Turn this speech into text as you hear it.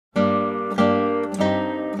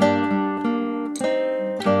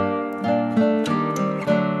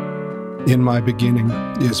In my beginning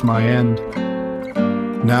is my end.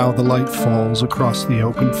 Now the light falls across the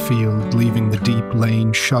open field, leaving the deep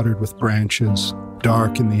lane shuttered with branches,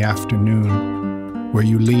 dark in the afternoon, where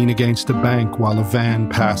you lean against a bank while a van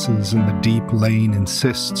passes and the deep lane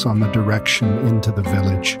insists on the direction into the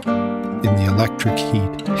village, in the electric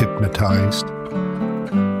heat, hypnotized.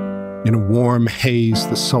 In a warm haze,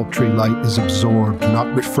 the sultry light is absorbed, not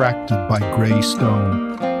refracted by gray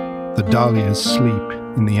stone. The dahlias sleep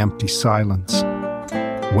in the empty silence,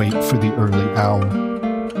 wait for the early owl.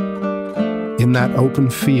 In that open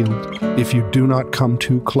field, if you do not come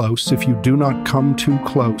too close, if you do not come too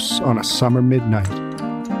close on a summer midnight,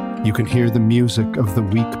 you can hear the music of the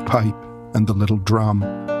weak pipe and the little drum,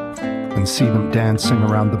 and see them dancing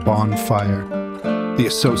around the bonfire, the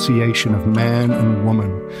association of man and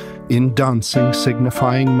woman, in dancing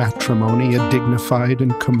signifying matrimony, a dignified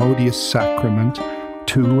and commodious sacrament,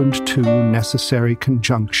 two and two necessary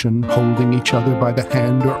conjunction, holding each other by the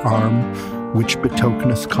hand or arm, which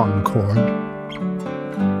betokeneth concord.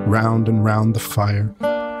 Round and round the fire,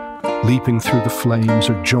 leaping through the flames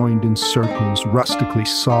or joined in circles, rustically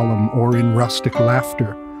solemn or in rustic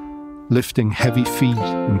laughter, lifting heavy feet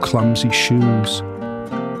in clumsy shoes,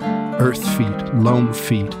 earth feet, lone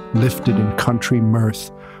feet, lifted in country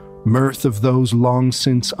mirth, mirth of those long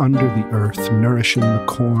since under the earth, nourishing the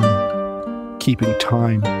corn, keeping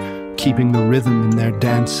time, keeping the rhythm in their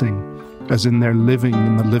dancing, as in their living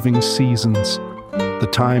in the living seasons, the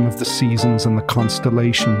time of the seasons and the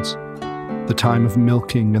constellations, the time of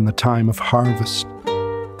milking and the time of harvest,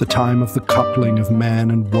 the time of the coupling of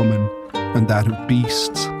man and woman and that of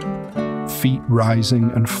beasts, feet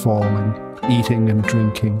rising and falling, eating and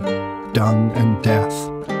drinking, dung and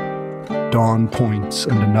death. Dawn points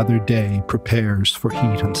and another day prepares for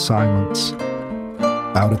heat and silence.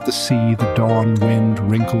 Out at the sea, the dawn wind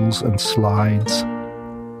wrinkles and slides.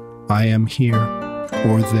 I am here,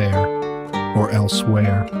 or there, or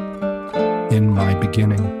elsewhere, in my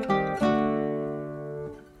beginning.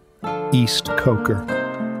 East Coker.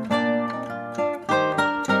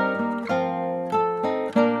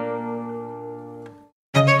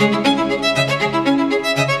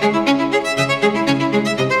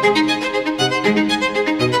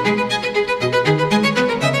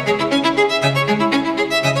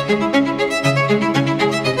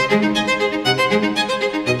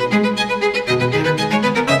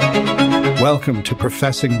 Welcome to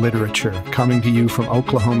Professing Literature, coming to you from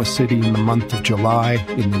Oklahoma City in the month of July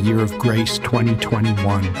in the year of grace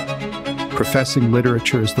 2021. Professing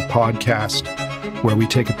Literature is the podcast where we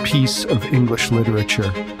take a piece of English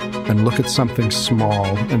literature and look at something small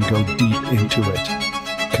and go deep into it,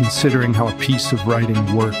 considering how a piece of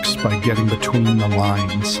writing works by getting between the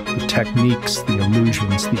lines, the techniques, the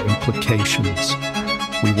allusions, the implications.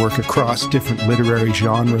 We work across different literary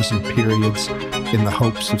genres and periods in the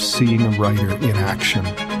hopes of seeing a writer in action.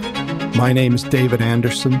 My name is David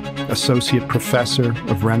Anderson, Associate Professor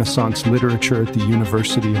of Renaissance Literature at the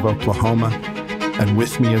University of Oklahoma, and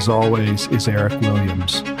with me as always is Eric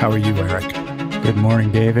Williams. How are you, Eric? Good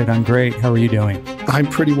morning, David. I'm great. How are you doing? I'm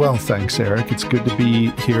pretty well, thanks, Eric. It's good to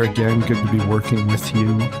be here again, good to be working with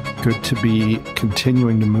you, good to be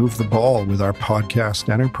continuing to move the ball with our podcast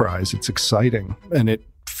enterprise. It's exciting, and it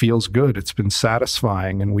feels good. It's been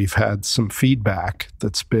satisfying, and we've had some feedback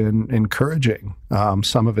that's been encouraging.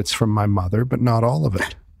 Some of it's from my mother, but not all of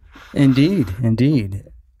it. Indeed.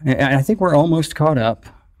 I think we're almost caught up.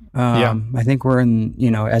 I think we're in,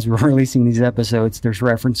 as we're releasing these episodes, there's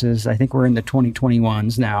references. I think we're in the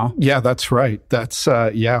 2021s now. Yeah, that's right. That's,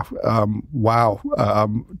 wow,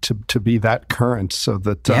 to be that current, so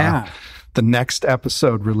that the next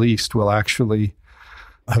episode released will actually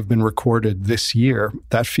have been recorded this year.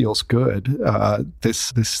 That feels good.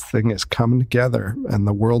 This thing is coming together, and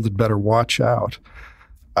the world had better watch out.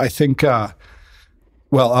 I think, I'll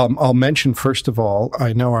mention first of all,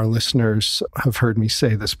 I know our listeners have heard me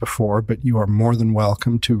say this before, but you are more than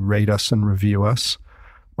welcome to rate us and review us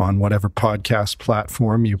on whatever podcast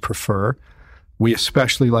platform you prefer. We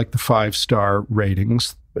especially like the 5-star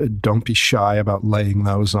ratings. Don't be shy about laying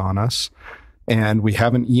those on us. And we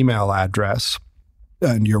have an email address,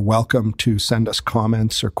 and you're welcome to send us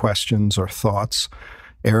comments or questions or thoughts.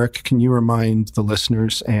 Eric, can you remind the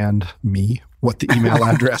listeners and me what the email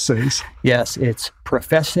address is? Yes, it's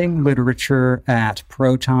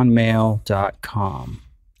professingLiterature@protonmail.com.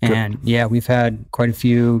 And we've had quite a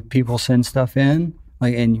few people send stuff in,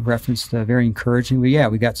 and you referenced very encouraging.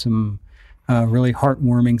 But we got some really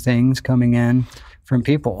heartwarming things coming in from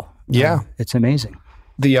people. It's amazing.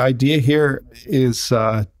 The idea here is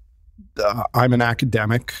I'm an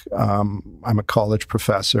academic. I'm a college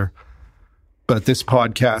professor. But this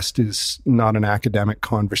podcast is not an academic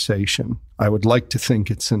conversation. I would like to think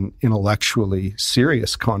it's an intellectually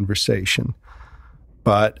serious conversation.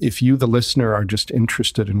 But if you, the listener, are just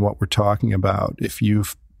interested in what we're talking about, if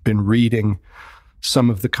you've been reading some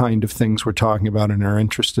of the kind of things we're talking about and are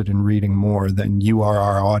interested in reading more, then you are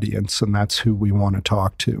our audience, and that's who we want to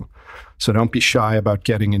talk to. So don't be shy about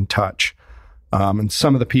getting in touch. And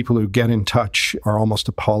some of the people who get in touch are almost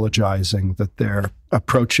apologizing that they're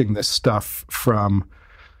approaching this stuff from,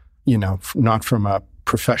 not from a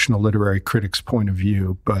professional literary critic's point of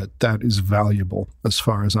view, but that is valuable as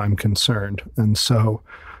far as I'm concerned. And so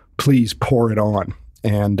please pour it on.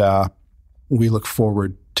 And we look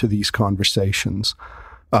forward to these conversations.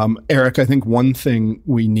 Eric, I think one thing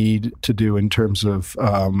we need to do in terms of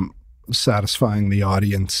satisfying the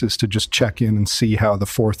audience is to just check in and see how the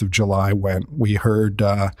 4th of July went. We heard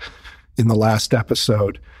in the last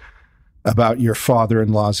episode about your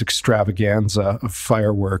father-in-law's extravaganza of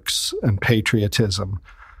fireworks and patriotism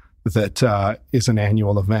that is an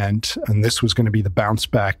annual event. And this was going to be the bounce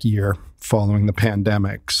back year following the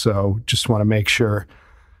pandemic. So just want to make sure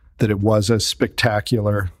that it was as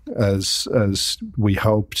spectacular as we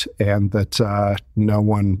hoped, and that no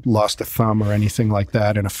one lost a thumb or anything like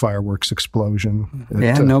that in a fireworks explosion.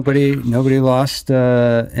 Nobody lost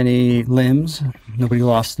any limbs. Nobody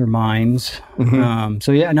lost their minds.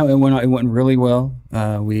 Mm-hmm. It went really well.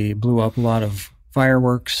 We blew up a lot of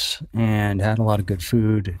fireworks and had a lot of good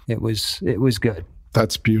food. It was good.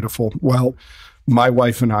 That's beautiful. Well, my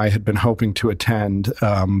wife and I had been hoping to attend,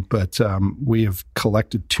 but we have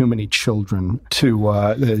collected too many children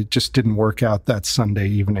it just didn't work out that Sunday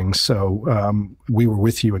evening. So we were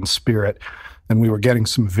with you in spirit, and we were getting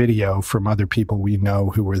some video from other people we know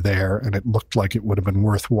who were there, and it looked like it would have been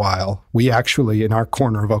worthwhile. We actually, in our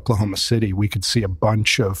corner of Oklahoma City, we could see a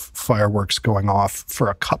bunch of fireworks going off for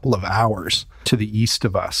a couple of hours to the east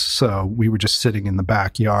of us. So we were just sitting in the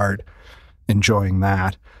backyard enjoying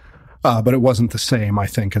that. But it wasn't the same, I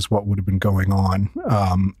think, as what would have been going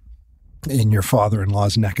on in your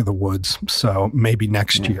father-in-law's neck of the woods. So maybe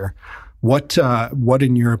next year. What,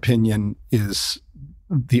 in your opinion, is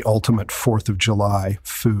the ultimate 4th of July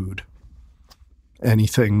food?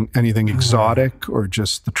 Anything exotic, or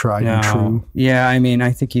just the tried and true? Yeah, I mean,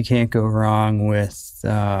 I think you can't go wrong with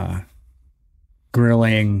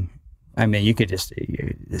grilling. I mean, you could just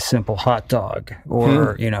a simple hot dog,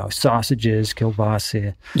 or sausages,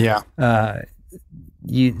 kielbasa. Yeah. I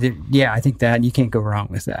think that you can't go wrong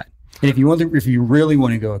with that. And if you really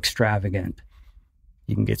want to go extravagant,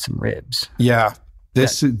 you can get some ribs. Yeah.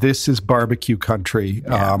 This is barbecue country.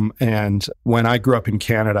 Yeah. And when I grew up in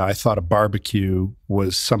Canada, I thought a barbecue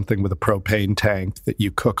was something with a propane tank that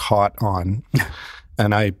you cook hot on.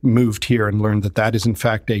 And I moved here and learned that is in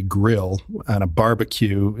fact a grill, and a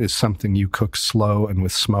barbecue is something you cook slow and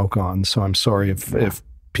with smoke on. So I'm sorry if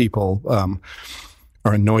people are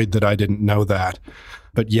annoyed that I didn't know that.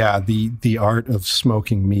 But yeah, the art of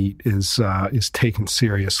smoking meat is taken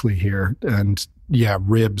seriously here. And yeah,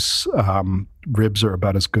 ribs are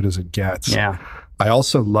about as good as it gets. Yeah. I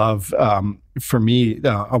also love, for me,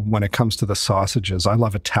 when it comes to the sausages, I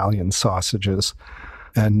love Italian sausages.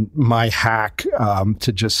 And my hack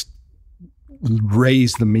to just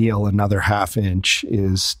raise the meal another half inch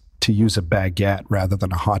is to use a baguette rather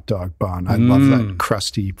than a hot dog bun. I love that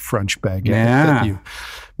crusty French baguette that you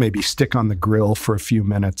maybe stick on the grill for a few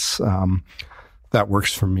minutes. That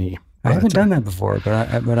works for me. I haven't done that before,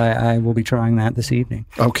 but I will be trying that this evening.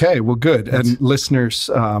 Okay, well, good. And listeners,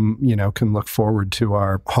 can look forward to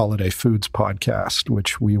our Holiday Foods podcast,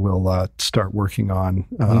 which we will start working on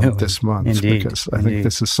this month. Indeed, because I think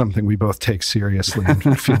this is something we both take seriously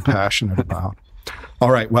and feel passionate about. All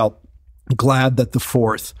right, well, glad that the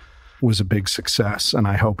 4th was a big success, and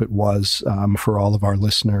I hope it was for all of our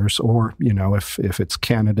listeners, or, if it's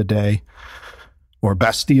Canada Day, or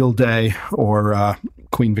Bastille Day, or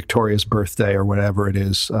Queen Victoria's birthday, or whatever it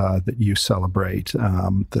is that you celebrate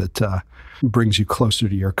that brings you closer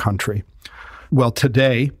to your country. Well,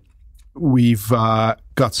 today we've got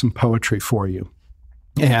some poetry for you.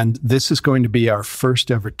 And this is going to be our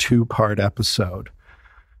first ever 2-part episode,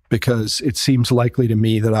 because it seems likely to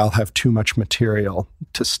me that I'll have too much material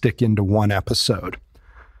to stick into one episode.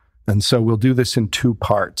 And so we'll do this in 2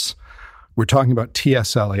 parts. We're talking about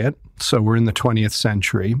T.S. Eliot. So we're in the 20th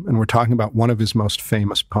century, and we're talking about one of his most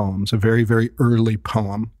famous poems, a very, very early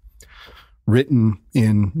poem written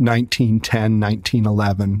in 1910,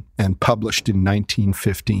 1911, and published in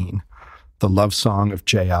 1915, The Love Song of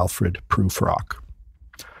J. Alfred Prufrock.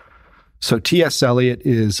 So T.S. Eliot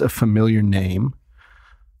is a familiar name.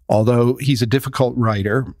 Although he's a difficult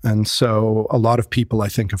writer, and so a lot of people, I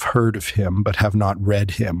think, have heard of him but have not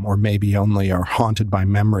read him, or maybe only are haunted by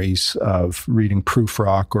memories of reading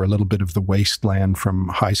Prufrock or a little bit of The Wasteland from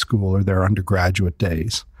high school or their undergraduate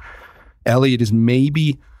days. Eliot is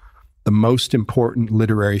maybe the most important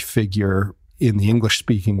literary figure in the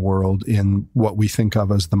English-speaking world in what we think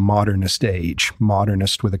of as the modernist age,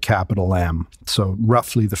 modernist with a capital M, so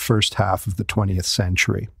roughly the first half of the 20th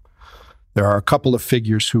century. There are a couple of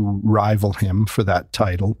figures who rival him for that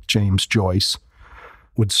title. James Joyce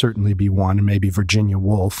would certainly be one, and maybe Virginia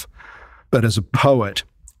Woolf. But as a poet,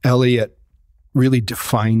 Eliot really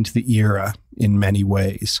defined the era in many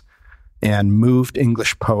ways and moved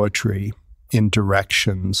English poetry in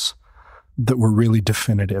directions that were really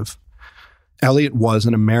definitive. Eliot was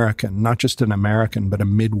an American, not just an American, but a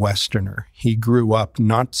Midwesterner. He grew up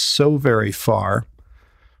not so very far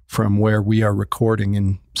from where we are recording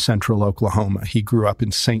in central Oklahoma. He grew up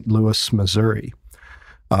in St. Louis, Missouri.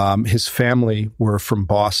 His family were from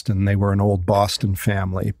Boston. They were an old Boston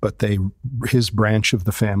family, but his branch of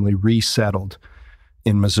the family resettled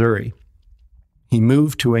in Missouri. He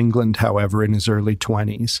moved to England, however, in his early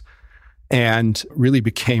 20s and really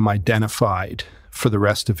became identified for the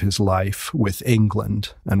rest of his life with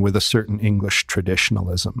England and with a certain English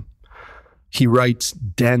traditionalism. He writes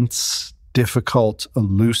dense, difficult,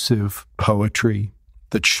 elusive poetry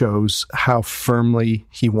that shows how firmly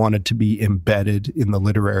he wanted to be embedded in the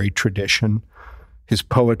literary tradition. His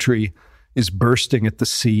poetry is bursting at the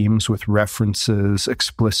seams with references,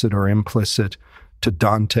 explicit or implicit, to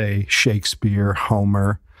Dante, Shakespeare,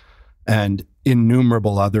 Homer, and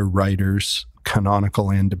innumerable other writers, canonical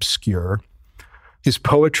and obscure. His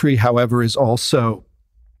poetry, however, is also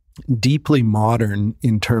deeply modern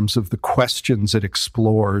in terms of the questions it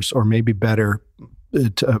explores, or maybe better,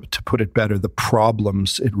 to put it better, the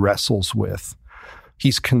problems it wrestles with.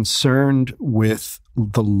 He's concerned with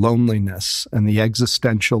the loneliness and the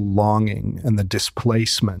existential longing and the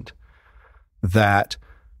displacement that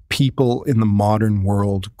people in the modern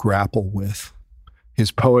world grapple with.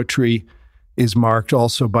 His poetry is marked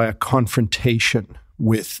also by a confrontation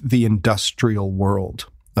with the industrial world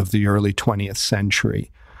of the early 20th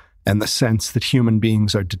century, and the sense that human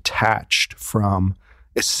beings are detached from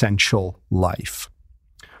essential life.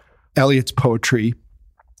 Eliot's poetry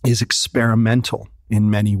is experimental in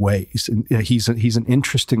many ways. And he's an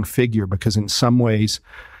interesting figure because in some ways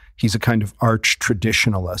he's a kind of arch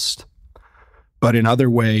traditionalist, but in other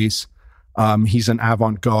ways he's an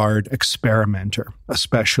avant-garde experimenter,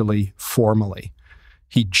 especially formally.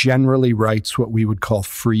 He generally writes what we would call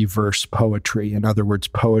free verse poetry. In other words,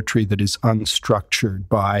 poetry that is unstructured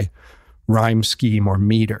by rhyme scheme or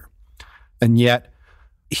meter. And yet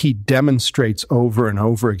he demonstrates over and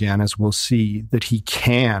over again, as we'll see, that he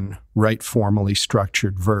can write formally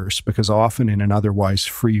structured verse, because often in an otherwise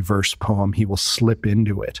free verse poem, he will slip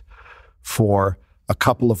into it for a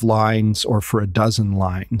couple of lines or for a dozen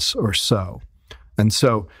lines or so. And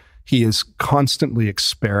so he is constantly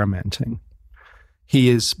experimenting. He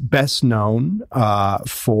is best known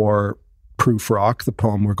for Prufrock, the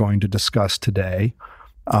poem we're going to discuss today,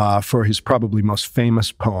 for his probably most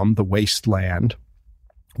famous poem, The Wasteland,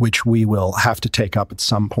 which we will have to take up at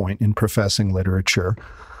some point in Professing Literature,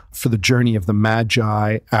 for the Journey of the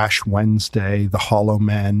Magi, Ash Wednesday, The Hollow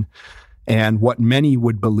Men, and what many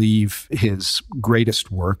would believe his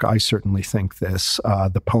greatest work. I certainly think this,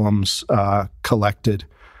 the poems collected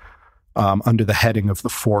under the heading of the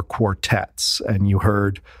Four Quartets. And you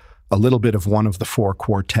heard a little bit of one of the four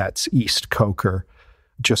quartets, East Coker,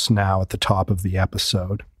 just now at the top of the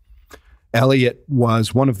episode. Eliot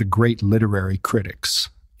was one of the great literary critics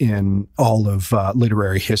in all of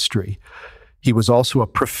literary history. He was also a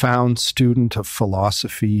profound student of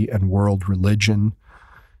philosophy and world religion.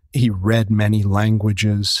 He read many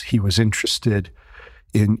languages. He was interested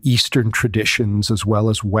in Eastern traditions as well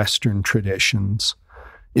as Western traditions.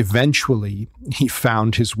 Eventually, he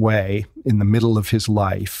found his way in the middle of his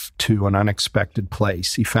life to an unexpected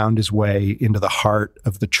place. He found his way into the heart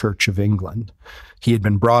of the Church of England. He had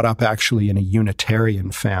been brought up actually in a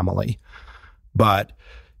Unitarian family, but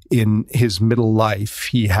in his middle life,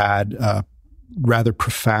 he had a rather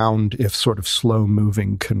profound, if sort of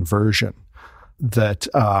slow-moving conversion that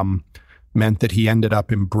meant that he ended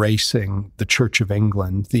up embracing the Church of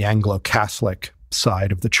England, the Anglo-Catholic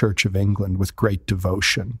side of the Church of England, with great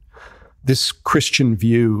devotion. This Christian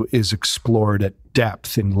view is explored at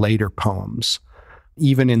depth in later poems.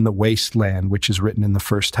 Even in The Wasteland, which is written in the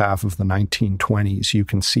first half of the 1920s, you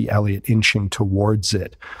can see Eliot inching towards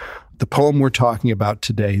it. The poem we're talking about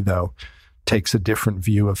today, though, takes a different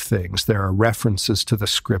view of things. There are references to the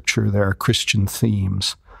scripture, there are Christian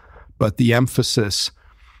themes, but the emphasis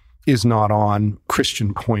is not on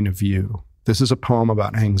Christian point of view. This is a poem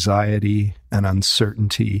about anxiety and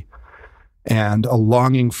uncertainty and a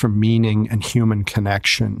longing for meaning and human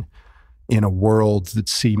connection in a world that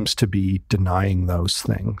seems to be denying those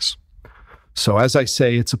things. So as I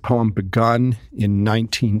say, it's a poem begun in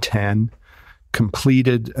 1910,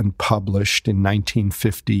 completed and published in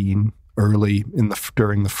 1915,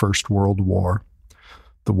 during the First World War,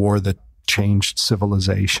 the war that changed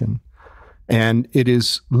civilization. And it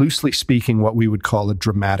is, loosely speaking, what we would call a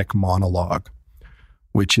dramatic monologue,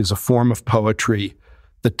 which is a form of poetry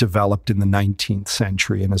that developed in the 19th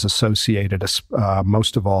century and is associated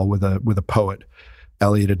most of all with a poet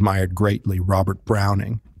Eliot admired greatly, Robert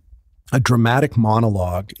Browning. A dramatic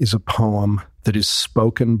monologue is a poem that is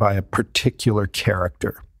spoken by a particular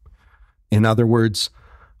character. In other words,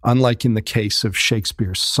 unlike in the case of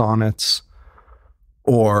Shakespeare's sonnets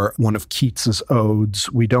or one of Keats's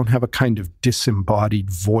odes, we don't have a kind of disembodied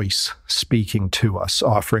voice speaking to us,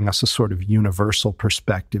 offering us a sort of universal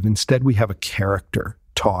perspective. Instead, we have a character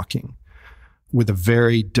talking with a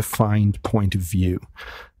very defined point of view.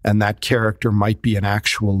 And that character might be an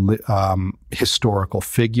actual historical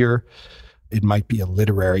figure. It might be a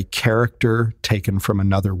literary character taken from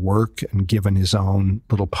another work and given his own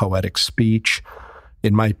little poetic speech.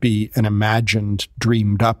 It might be an imagined,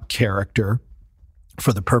 dreamed up character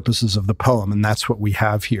for the purposes of the poem, and that's what we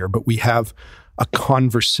have here. But we have a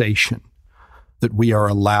conversation that we are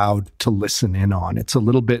allowed to listen in on. It's a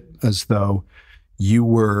little bit as though you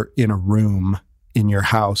were in a room in your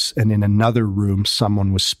house and in another room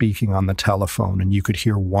someone was speaking on the telephone and you could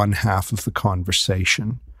hear one half of the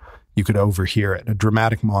conversation. You could overhear it. A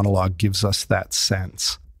dramatic monologue gives us that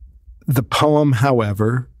sense. The poem,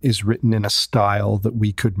 however, is written in a style that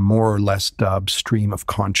we could more or less dub stream of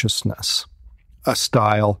consciousness, a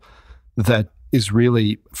style that is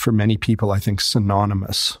really, for many people, I think,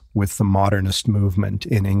 synonymous with the modernist movement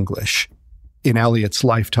in English. In Eliot's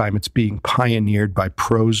lifetime, it's being pioneered by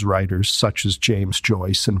prose writers such as James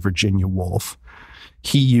Joyce and Virginia Woolf.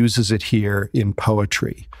 He uses it here in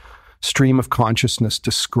poetry. Stream of consciousness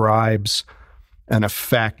describes an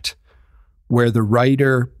effect where the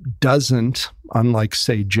writer doesn't, unlike,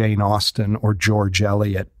 say, Jane Austen or George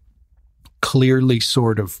Eliot, clearly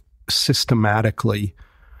sort of systematically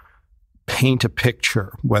paint a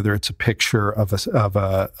picture, whether it's a picture of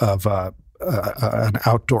an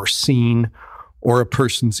outdoor scene or a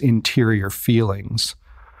person's interior feelings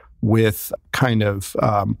with kind of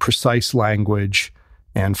precise language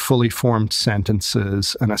and fully formed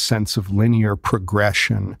sentences and a sense of linear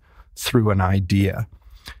progression through an idea.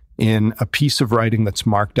 In a piece of writing that's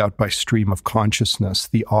marked out by stream of consciousness,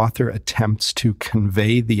 the author attempts to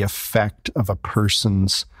convey the effect of a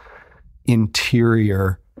person's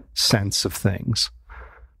interior sense of things.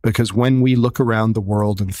 Because when we look around the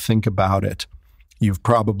world and think about it, you've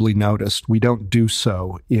probably noticed we don't do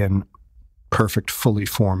so in perfect, fully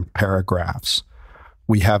formed paragraphs.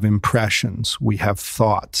 We have impressions, we have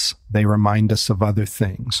thoughts, they remind us of other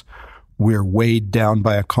things. We're weighed down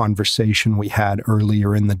by a conversation we had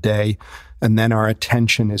earlier in the day, and then our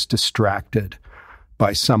attention is distracted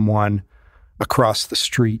by someone across the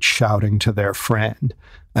street shouting to their friend.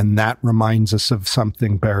 And that reminds us of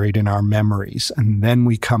something buried in our memories. And then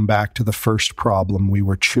we come back to the first problem we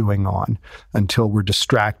were chewing on until we're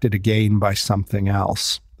distracted again by something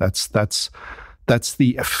else. That's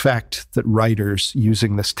the effect that writers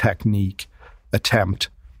using this technique attempt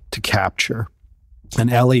to capture. And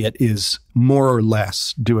Eliot is more or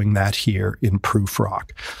less doing that here in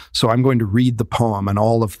Prufrock. So I'm going to read the poem, and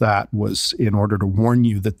all of that was in order to warn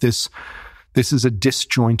you that this is a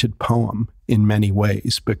disjointed poem in many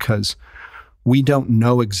ways, because we don't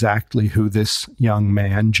know exactly who this young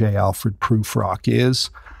man, J. Alfred Prufrock, is.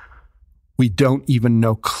 We don't even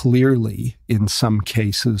know clearly, in some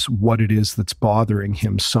cases, what it is that's bothering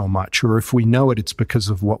him so much. Or if we know it, it's because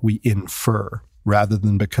of what we infer, rather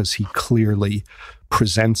than because he clearly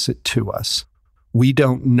presents it to us. We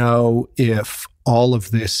don't know if all of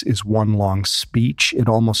this is one long speech. It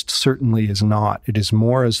almost certainly is not. It is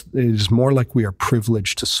more like we are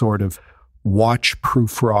privileged to sort of watch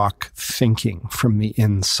Prufrock thinking from the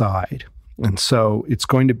inside. And so it's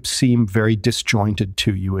going to seem very disjointed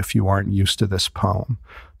to you if you aren't used to this poem.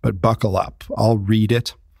 But buckle up. I'll read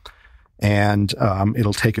it, and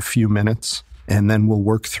it'll take a few minutes, and then we'll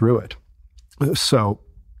work through it. So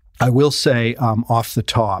I will say off the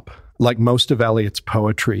top, like most of Eliot's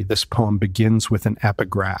poetry, this poem begins with an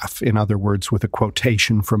epigraph. In other words, with a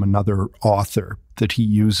quotation from another author that he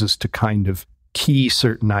uses to kind of key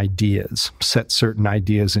certain ideas, set certain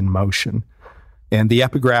ideas in motion. And the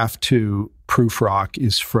epigraph to Prufrock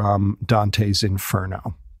is from Dante's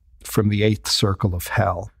Inferno, from the 8th circle of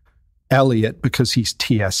hell. Eliot, because he's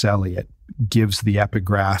T.S. Eliot, gives the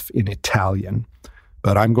epigraph in Italian,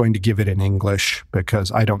 but I'm going to give it in English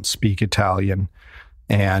because I don't speak Italian,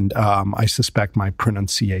 and I suspect my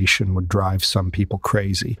pronunciation would drive some people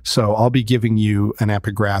crazy. So I'll be giving you an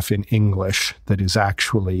epigraph in English that is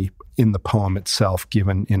actually in the poem itself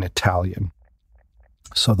given in Italian.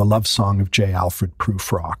 So the love song of J. Alfred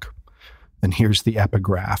Prufrock. And here's the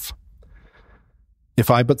epigraph. If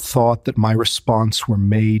I but thought that my response were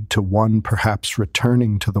made to one perhaps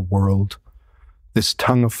returning to the world, this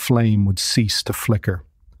tongue of flame would cease to flicker.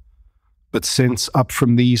 But since up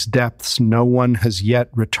from these depths no one has yet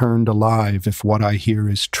returned alive, if what I hear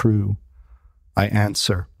is true, I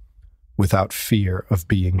answer without fear of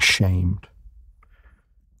being shamed.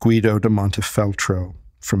 Guido de Montefeltro,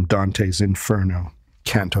 from Dante's Inferno,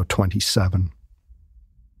 Canto 27.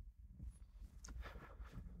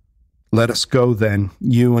 Let us go then,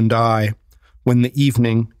 you and I, when the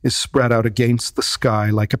evening is spread out against the sky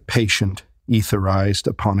like a patient etherized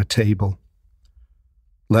upon a table.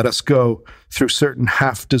 Let us go through certain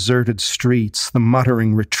half-deserted streets, the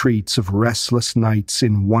muttering retreats of restless nights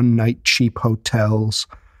in one-night cheap hotels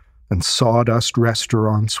and sawdust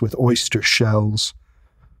restaurants with oyster shells,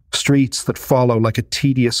 streets that follow like a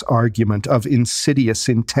tedious argument of insidious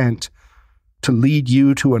intent to lead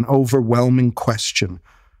you to an overwhelming question.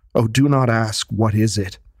 Oh, do not ask, what is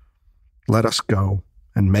it? Let us go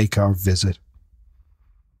and make our visit.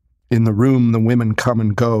 In the room the women come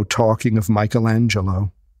and go, talking of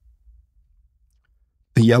Michelangelo.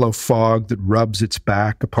 The yellow fog that rubs its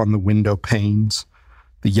back upon the window panes,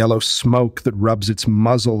 the yellow smoke that rubs its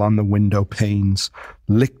muzzle on the window panes,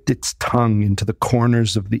 licked its tongue into the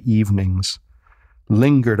corners of the evenings,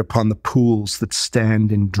 lingered upon the pools that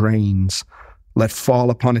stand in drains, let fall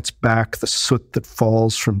upon its back the soot that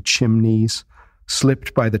falls from chimneys,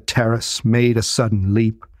 slipped by the terrace, made a sudden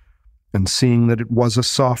leap, and seeing that it was a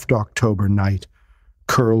soft October night,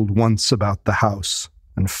 curled once about the house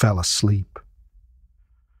and fell asleep.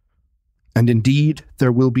 And indeed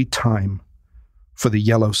there will be time for the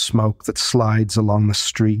yellow smoke that slides along the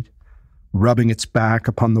street, rubbing its back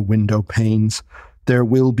upon the window panes. There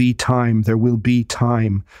will be time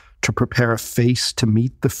to prepare a face to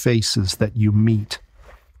meet the faces that you meet.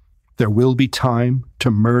 There will be time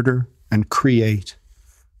to murder and create,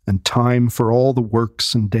 and time for all the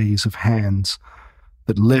works and days of hands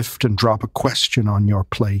that lift and drop a question on your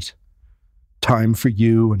plate. Time for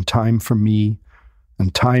you and time for me,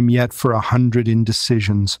 and time yet for 100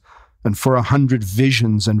 indecisions, and for 100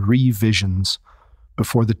 visions and revisions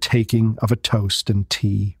before the taking of a toast and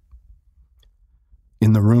tea.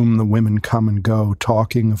 In the room the women come and go,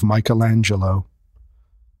 talking of Michelangelo.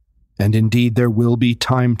 And indeed there will be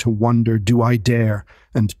time to wonder, do I dare,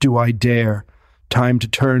 and do I dare? Time to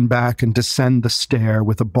turn back and descend the stair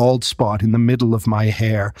with a bald spot in the middle of my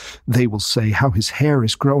hair. They will say, how his hair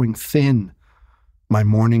is growing thin. My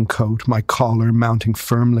morning coat, my collar mounting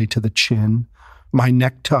firmly to the chin, my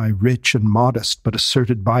necktie rich and modest, but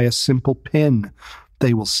asserted by a simple pin.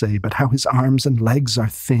 They will say, but how his arms and legs are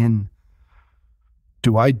thin.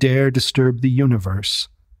 Do I dare disturb the universe?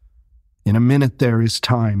 In a minute there is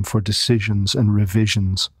time for decisions and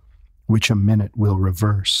revisions, which a minute will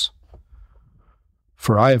reverse.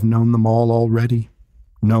 For I have known them all already,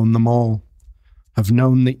 known them all, have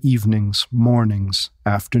known the evenings, mornings,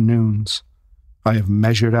 afternoons. I have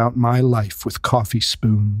measured out my life with coffee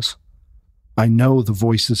spoons. I know the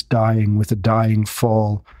voices dying with a dying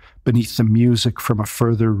fall beneath the music from a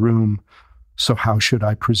further room, so how should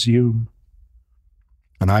I presume?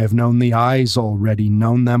 And I have known the eyes already,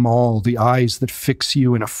 known them all, the eyes that fix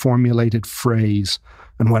you in a formulated phrase,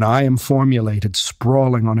 and when I am formulated,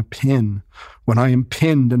 sprawling on a pin, when I am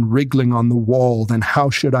pinned and wriggling on the wall, then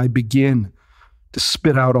how should I begin to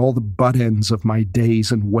spit out all the butt ends of my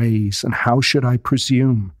days and ways, and how should I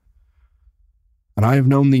presume? And I have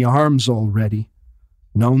known the arms already,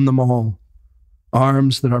 known them all,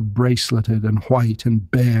 arms that are braceleted and white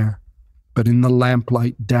and bare, but in the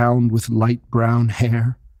lamplight downed with light brown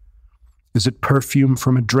hair. Is it perfume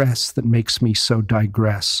from a dress that makes me so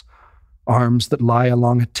digress? Arms that lie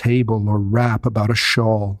along a table or wrap about a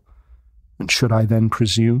shawl. And should I then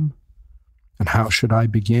presume? And how should I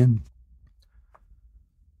begin?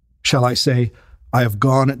 Shall I say, I have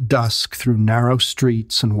gone at dusk through narrow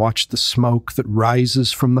streets and watched the smoke that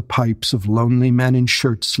rises from the pipes of lonely men in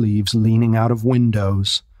shirt sleeves leaning out of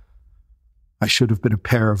windows? I should have been a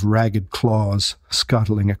pair of ragged claws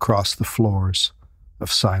scuttling across the floors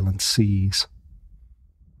of silent seas.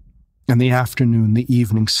 In the afternoon, the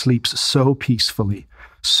evening sleeps so peacefully,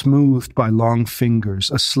 smoothed by long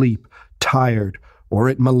fingers, asleep, tired, or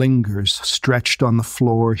it malingers, stretched on the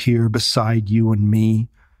floor here beside you and me.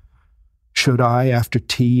 Should I, after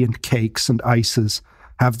tea and cakes and ices,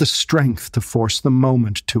 have the strength to force the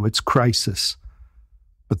moment to its crisis?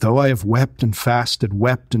 But though I have wept and fasted,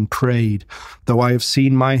 wept and prayed, though I have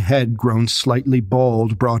seen my head grown slightly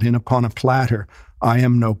bald brought in upon a platter, I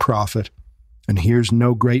am no prophet, and here's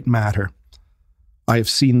no great matter. I have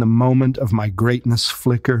seen the moment of my greatness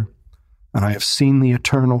flicker, and I have seen the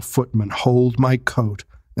eternal footman hold my coat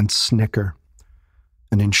and snicker.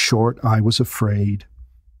 And in short, I was afraid.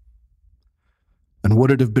 And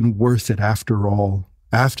would it have been worth it after all?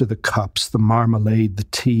 After the cups, the marmalade, the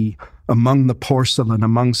tea, among the porcelain,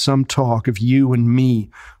 among some talk of you and me,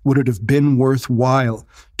 would it have been worthwhile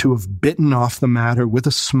to have bitten off the matter with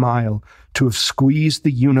a smile, to have squeezed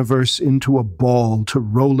the universe into a ball, to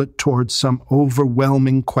roll it towards some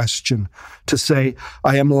overwhelming question, to say,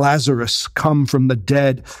 I am Lazarus, come from the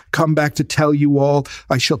dead, come back to tell you all,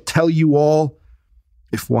 I shall tell you all,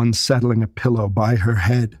 if one settling a pillow by her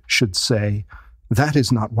head should say, that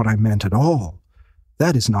is not what I meant at all.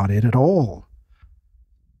 That is not it at all.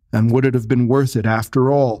 And would it have been worth it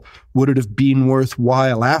after all? Would it have been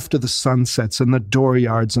worthwhile after the sunsets and the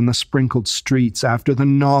dooryards and the sprinkled streets, after the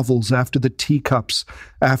novels, after the teacups,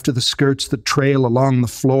 after the skirts that trail along the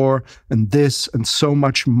floor, and this and so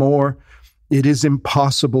much more? It is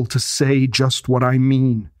impossible to say just what I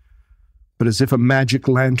mean. But as if a magic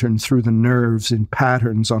lantern threw the nerves in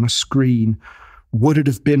patterns on a screen, would it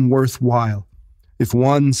have been worthwhile if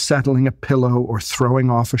one settling a pillow or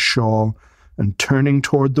throwing off a shawl and turning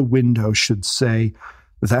toward the window should say,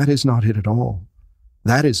 that is not it at all.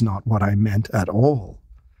 That is not what I meant at all.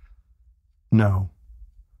 No,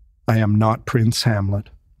 I am not Prince Hamlet,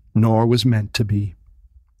 nor was meant to be.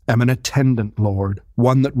 Am an attendant lord,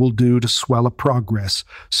 one that will do to swell a progress,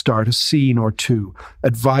 start a scene or two,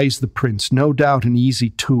 advise the prince, no doubt an easy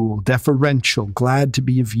tool, deferential, glad to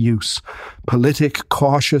be of use, politic,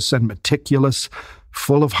 cautious and meticulous,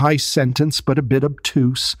 full of high sentence but a bit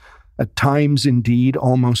obtuse, at times indeed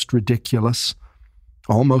almost ridiculous,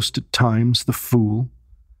 almost at times the fool.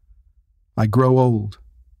 I grow old,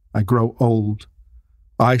 I grow old.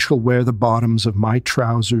 I shall wear the bottoms of my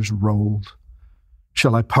trousers rolled.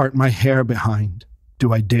 Shall I part my hair behind?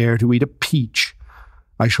 Do I dare to eat a peach?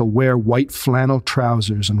 I shall wear white flannel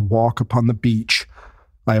trousers and walk upon the beach.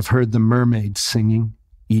 I have heard the mermaids singing,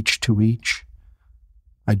 each to each.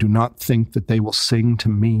 I do not think that they will sing to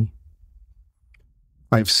me.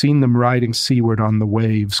 I have seen them riding seaward on the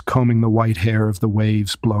waves, combing the white hair of the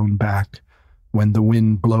waves blown back, when the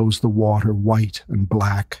wind blows the water white and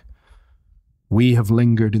black. We have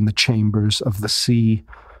lingered in the chambers of the sea,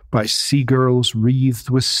 by sea-girls wreathed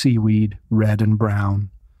with seaweed, red and brown,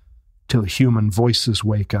 till human voices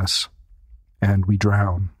wake us, and we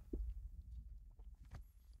drown.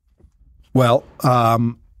 Well,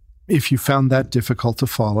 if you found that difficult to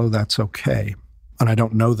follow, that's okay. And I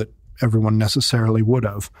don't know that everyone necessarily would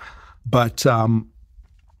have. But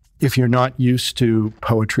if you're not used to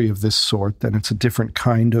poetry of this sort, then it's a different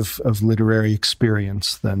kind of literary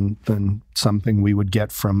experience than something we would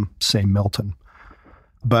get from, say, Milton.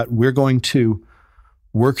 But we're going to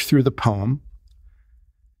work through the poem,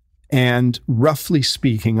 and roughly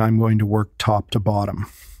speaking, I'm going to work top to bottom,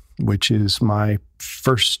 which is my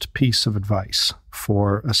first piece of advice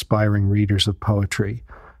for aspiring readers of poetry,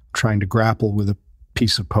 trying to grapple with a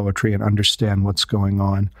piece of poetry and understand what's going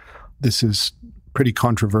on. This is pretty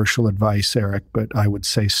controversial advice, Eric, but I would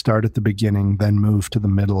say start at the beginning, then move to the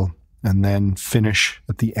middle, and then finish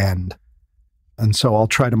at the end. And so I'll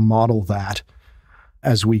try to model that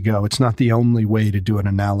as we go. It's not the only way to do an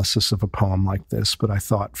analysis of a poem like this, but I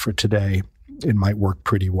thought for today it might work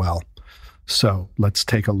pretty well. So let's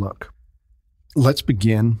take a look. Let's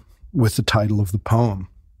begin with the title of the poem.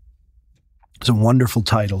 It's a wonderful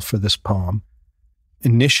title for this poem.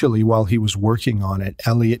 Initially, while he was working on it,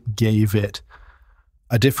 Eliot gave it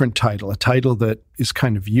a different title, a title that is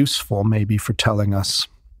kind of useful maybe for telling us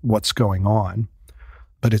what's going on,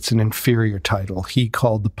 but it's an inferior title. He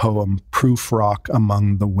called the poem Prufrock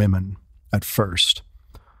Among the Women at first.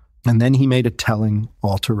 And then he made a telling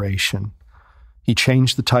alteration. He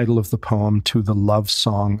changed the title of the poem to The Love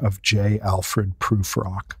Song of J. Alfred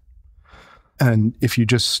Prufrock. And if you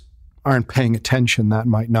just aren't paying attention, that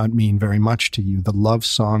might not mean very much to you. The Love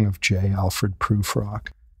Song of J. Alfred Prufrock.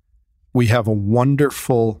 We have a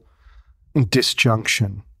wonderful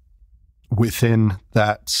disjunction within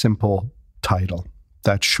that simple title.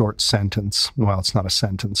 That short sentence, well, it's not a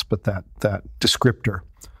sentence, but that descriptor,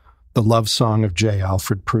 the love song of J.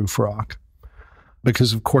 Alfred Prufrock.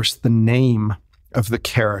 Because, of course, the name of the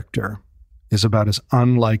character is about as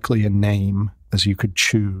unlikely a name as you could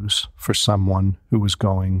choose for someone who was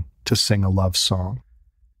going to sing a love song.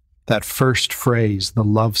 That first phrase, the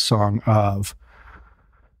love song of,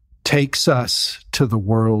 takes us to the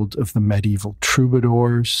world of the medieval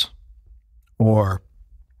troubadours or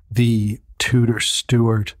the Tudor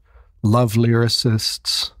Stuart love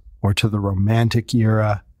lyricists or to the Romantic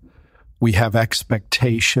era. We have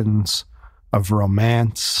expectations of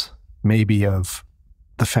romance, maybe of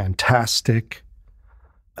the fantastic,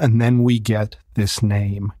 and then we get this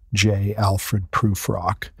name, J. Alfred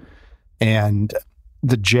Prufrock. And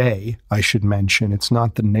the J, I should mention, it's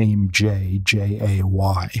not the name J,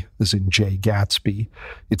 J-A-Y, as in J. Gatsby.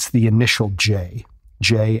 It's the initial J,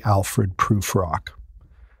 J. Alfred Prufrock.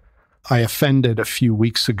 I offended a few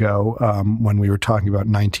weeks ago when we were talking about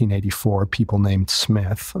 1984, people named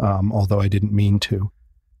Smith, although I didn't mean to.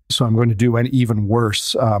 So I'm going to do an even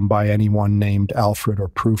worse by anyone named Alfred or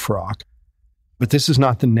Prufrock. But this is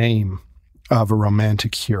not the name of a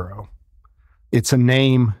romantic hero. It's a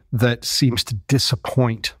name that seems to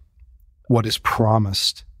disappoint what is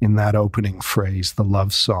promised in that opening phrase, the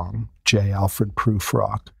love song, J. Alfred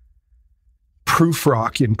Prufrock.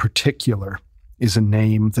 Prufrock in particular is a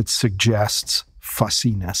name that suggests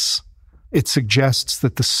fussiness. It suggests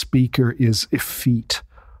that the speaker is effete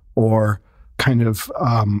or kind of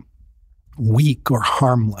weak or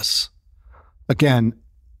harmless. Again,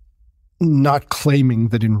 not claiming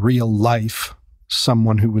that in real life,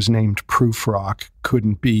 someone who was named Prufrock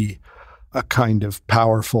couldn't be a kind of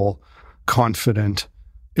powerful, confident,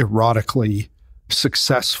 erotically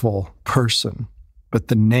successful person. But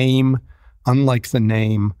the name, unlike the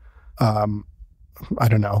name, the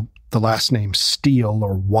last name Steele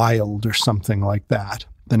or Wilde or something like that,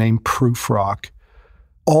 the name Prufrock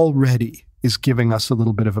already is giving us a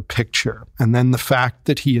little bit of a picture. And then the fact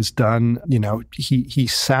that he has done, he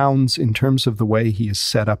sounds, in terms of the way he has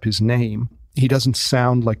set up his name, he doesn't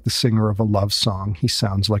sound like the singer of a love song. He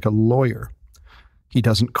sounds like a lawyer. He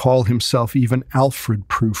doesn't call himself even Alfred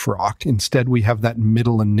Prufrock. Instead, we have that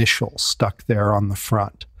middle initial stuck there on the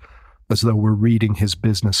front, as though we're reading his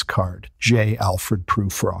business card, J. Alfred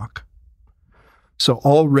Prufrock. So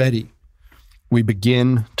already we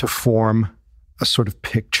begin to form a sort of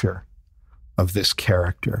picture of this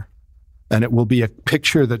character. And it will be a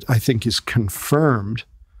picture that I think is confirmed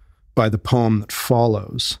by the poem that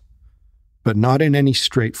follows, but not in any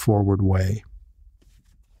straightforward way.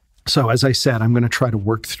 So as I said, I'm going to try to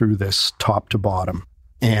work through this top to bottom,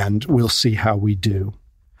 and we'll see how we do.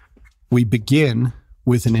 We begin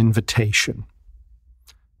with an invitation,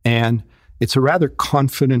 and it's a rather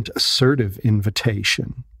confident, assertive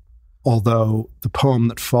invitation, although the poem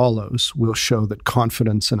that follows will show that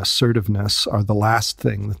confidence and assertiveness are the last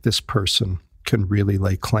thing that this person can really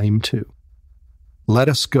lay claim to. Let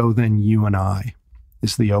us go then, you and I,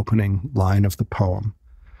 is the opening line of the poem.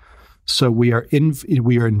 So we are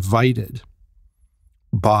invited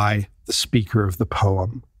by the speaker of the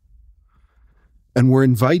poem. And we're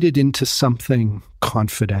invited into something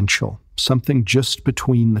confidential, something just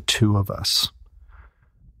between the two of us.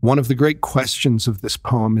 One of the great questions of this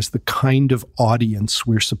poem is the kind of audience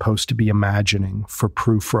we're supposed to be imagining for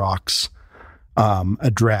Prufrock's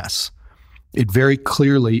address. It very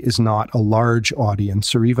clearly is not a large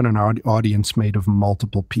audience or even an audience made of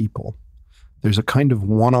multiple people. There's a kind of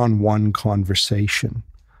one-on-one conversation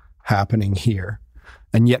happening here.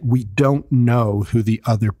 And yet we don't know who the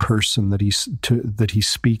other person that he's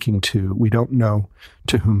speaking to. We don't know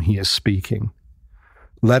to whom he is speaking.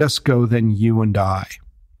 Let us go then, you and I.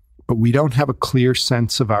 But we don't have a clear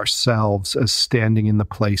sense of ourselves as standing in the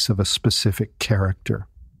place of a specific character.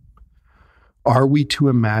 Are we to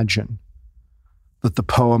imagine that the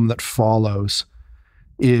poem that follows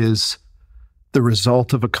is the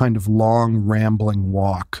result of a kind of long, rambling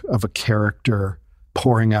walk of a character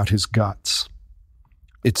pouring out his guts?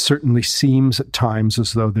 It certainly seems at times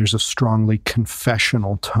as though there's a strongly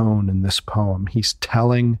confessional tone in this poem. He's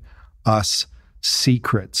telling us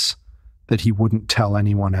secrets that he wouldn't tell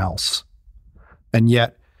anyone else. And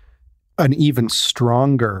yet, an even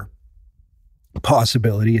stronger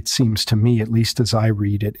possibility, it seems to me, at least as I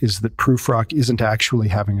read it, is that Prufrock isn't actually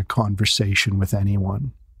having a conversation with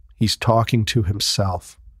anyone. He's talking to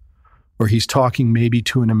himself, or he's talking maybe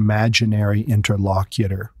to an imaginary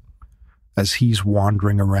interlocutor as he's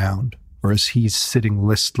wandering around, or as he's sitting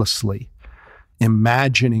listlessly,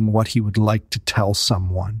 imagining what he would like to tell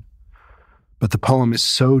someone. But the poem is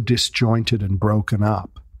so disjointed and broken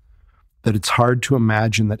up that it's hard to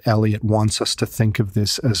imagine that Eliot wants us to think of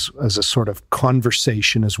this as a sort of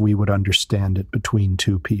conversation as we would understand it between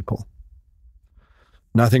two people.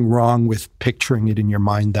 Nothing wrong with picturing it in your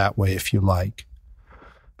mind that way if you like.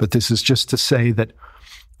 But this is just to say that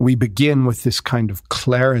we begin with this kind of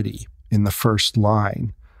clarity in the first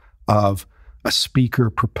line of a speaker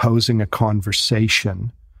proposing a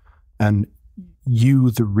conversation and you,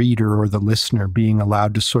 the reader or the listener, being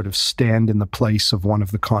allowed to sort of stand in the place of one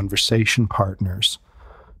of the conversation partners.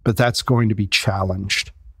 But that's going to be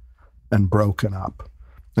challenged and broken up.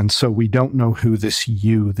 And so we don't know who this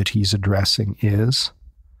you that he's addressing is,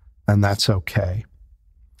 and that's okay.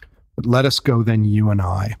 But let us go then, you and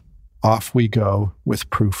I. Off we go with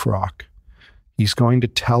Prufrock. He's going to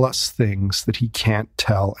tell us things that he can't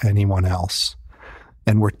tell anyone else.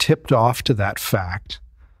 And we're tipped off to that fact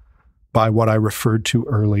by what I referred to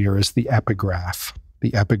earlier as the epigraph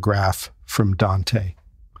from Dante.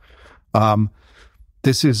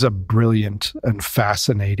 This is a brilliant and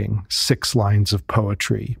fascinating 6 lines of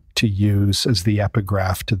poetry to use as the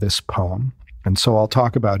epigraph to this poem. And so I'll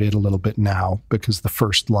talk about it a little bit now because the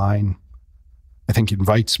first line, I think,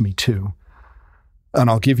 invites me to. And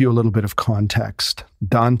I'll give you a little bit of context.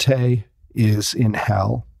 Dante is in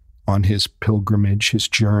hell on his pilgrimage, his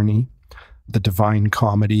journey. The Divine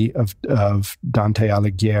Comedy of Dante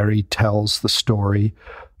Alighieri tells the story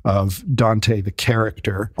of Dante, the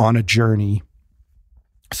character, on a journey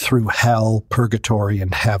through hell, purgatory,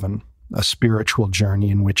 and heaven, a spiritual journey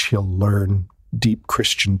in which he'll learn deep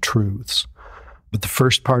Christian truths. But the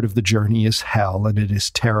first part of the journey is hell, and it is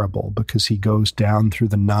terrible because he goes down through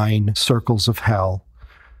the 9 circles of hell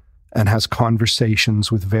and has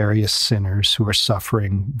conversations with various sinners who are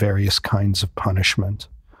suffering various kinds of punishment.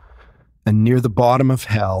 And near the bottom of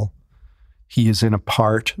hell, he is in a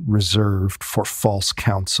part reserved for false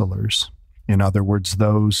counselors. In other words,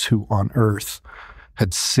 those who on earth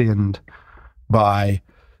had sinned by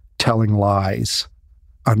telling lies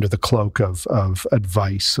under the cloak of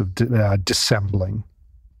advice, of dissembling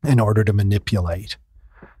in order to manipulate.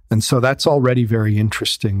 And so that's already very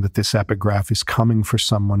interesting that this epigraph is coming for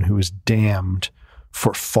someone who is damned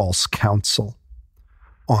for false counsel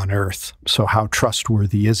on earth. So how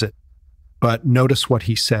trustworthy is it? But notice what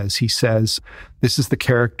he says. He says, this is the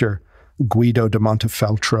character Guido de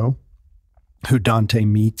Montefeltro, who Dante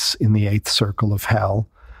meets in the 8th circle of hell,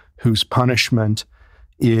 whose punishment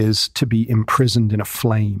is to be imprisoned in a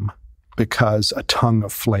flame, because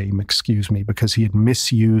he had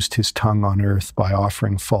misused his tongue on earth by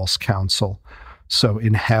offering false counsel. So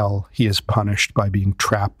in hell, he is punished by being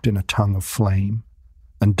trapped in a tongue of flame.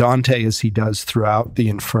 And Dante, as he does throughout the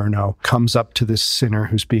Inferno, comes up to this sinner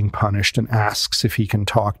who's being punished and asks if he can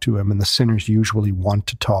talk to him. And the sinners usually want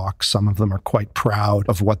to talk. Some of them are quite proud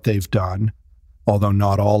of what they've done, although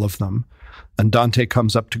not all of them. And Dante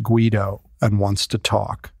comes up to Guido and wants to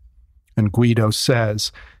talk. And Guido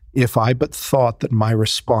says, if I but thought that my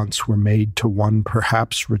response were made to one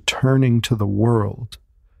perhaps returning to the world,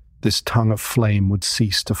 this tongue of flame would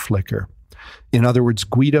cease to flicker. In other words,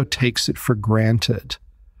 Guido takes it for granted,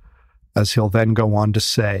 as he'll then go on to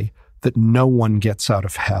say, that no one gets out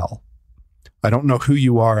of hell. I don't know who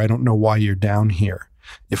you are. I don't know why you're down here.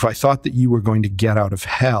 If I thought that you were going to get out of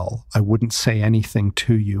hell, I wouldn't say anything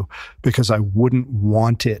to you because I wouldn't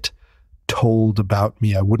want it told about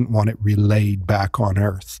me. I wouldn't want it relayed back on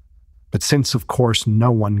earth. But since, of course,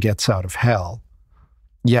 no one gets out of hell,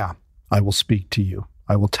 yeah, I will speak to you.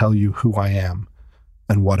 I will tell you who I am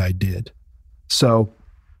and what I did. So,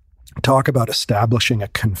 talk about establishing a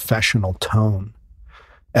confessional tone.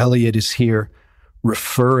 Eliot is here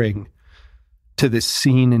referring to this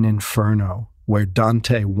scene in Inferno where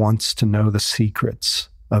Dante wants to know the secrets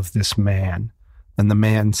of this man. And the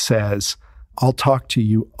man says, I'll talk to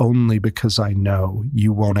you only because I know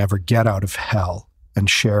you won't ever get out of hell and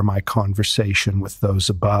share my conversation with those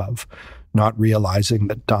above, not realizing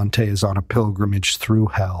that Dante is on a pilgrimage through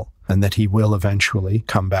hell and that he will eventually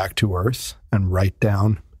come back to earth and write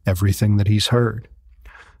down everything that he's heard.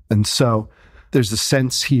 And so there's a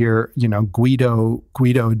sense here, Guido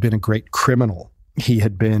had been a great criminal. He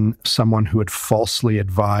had been someone who had falsely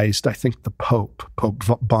advised, I think, the Pope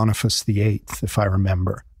Boniface VIII, if I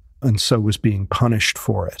remember, and so was being punished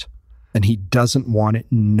for it. And he doesn't want it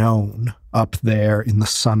known up there in the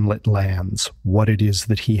sunlit lands what it is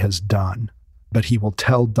that he has done. But he will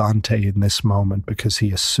tell Dante in this moment because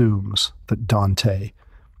he assumes that Dante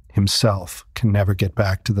himself can never get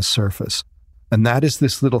back to the surface. And that is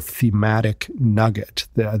this little thematic nugget,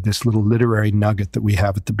 this little literary nugget that we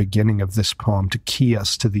have at the beginning of this poem to key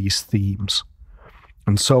us to these themes.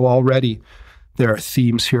 And so already there are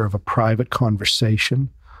themes here of a private conversation,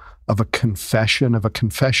 of a confession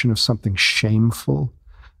of something shameful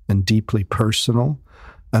and deeply personal,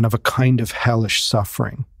 and of a kind of hellish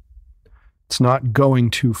suffering. It's not going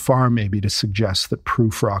too far, maybe, to suggest that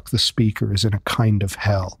Prufrock, the speaker, is in a kind of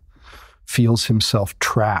hell, feels himself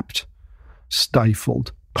trapped,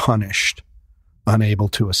 stifled, punished, unable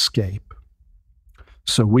to escape.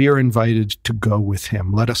 So we are invited to go with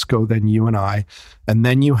him. Let us go then, you and I. And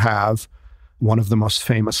then you have one of the most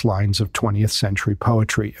famous lines of 20th century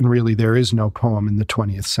poetry. And really, there is no poem in the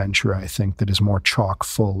 20th century, I think, that is more chock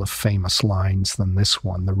full of famous lines than this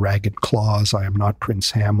one. The ragged claws, I am not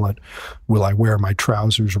Prince Hamlet. Will I wear my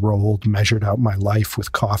trousers rolled, measured out my life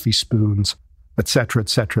with coffee spoons, etc.,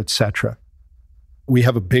 etc., etc. We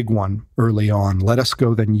have a big one early on. Let us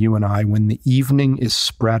go then, you and I, when the evening is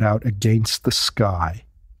spread out against the sky.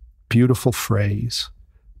 Beautiful phrase.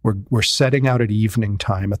 We're setting out at evening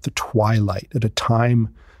time, at the twilight, at a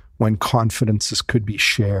time when confidences could be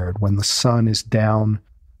shared, when the sun is down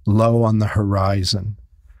low on the horizon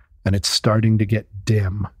and it's starting to get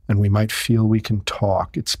dim and we might feel we can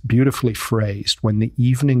talk. It's beautifully phrased. When the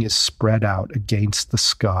evening is spread out against the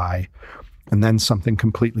sky, and then something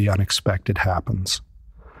completely unexpected happens,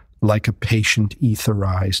 like a patient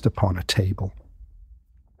etherized upon a table.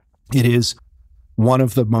 It is one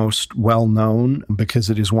of the most well-known, because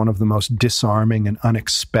it is one of the most disarming and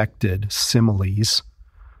unexpected similes,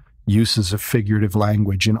 uses of figurative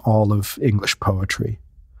language in all of English poetry.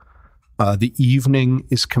 The evening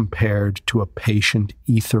is compared to a patient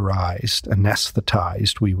etherized,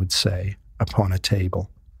 anesthetized, we would say, upon a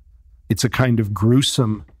table. It's a kind of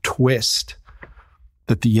gruesome twist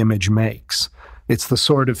that the image makes. It's the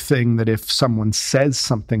sort of thing that if someone says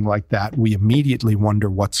something like that, we immediately wonder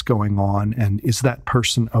what's going on and is that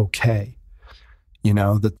person okay? You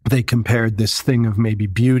know, that they compared this thing of maybe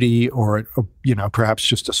beauty or, you know, perhaps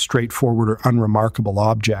just a straightforward or unremarkable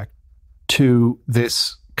object to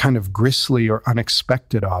this kind of grisly or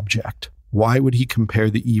unexpected object. Why would he compare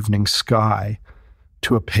the evening sky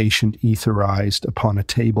to a patient etherized upon a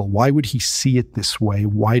table? Why would he see it this way?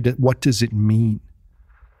 What does it mean?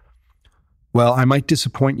 Well, I might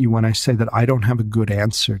disappoint you when I say that I don't have a good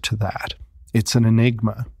answer to that. It's an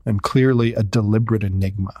enigma, and clearly a deliberate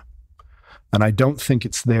enigma. And I don't think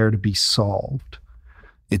it's there to be solved.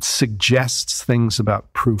 It suggests things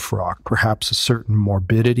about Prufrock, perhaps a certain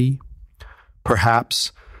morbidity,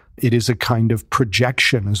 perhaps it is a kind of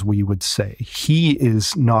projection, as we would say. He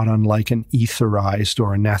is not unlike an etherized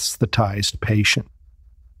or anesthetized patient.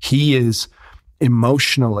 He is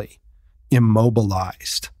emotionally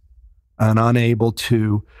immobilized and unable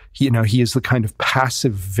to, he is the kind of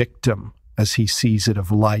passive victim, as he sees it,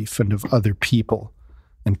 of life and of other people,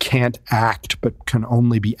 and can't act, but can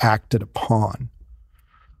only be acted upon.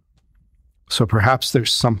 So perhaps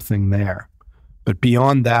there's something there. But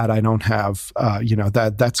beyond that, I don't have,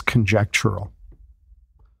 that's conjectural.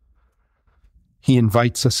 He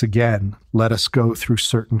invites us again, let us go through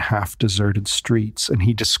certain half-deserted streets, and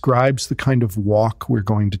he describes the kind of walk we're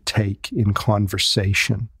going to take in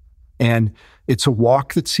conversation. And it's a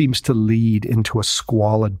walk that seems to lead into a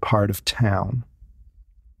squalid part of town.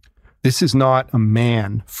 This is not a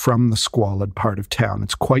man from the squalid part of town.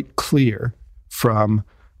 It's quite clear from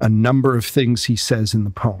a number of things he says in the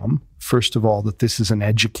poem. First of all, that this is an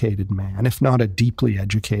educated man. If not a deeply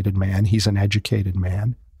educated man, he's an educated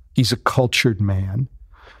man. He's a cultured man.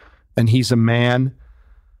 And he's a man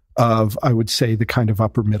of, I would say, the kind of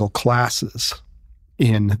upper middle classes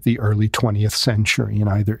in the early 20th century in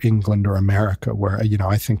either England or America, where,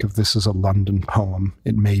 I think of this as a London poem.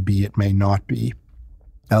 It may be, it may not be.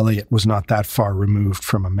 Eliot was not that far removed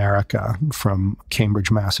from America, from Cambridge,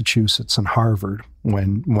 Massachusetts, and Harvard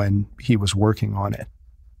when he was working on it.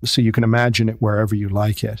 So you can imagine it wherever you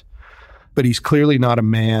like it. But he's clearly not a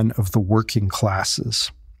man of the working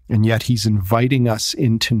classes, and yet he's inviting us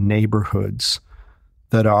into neighborhoods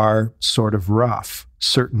that are sort of rough,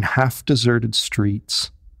 certain half-deserted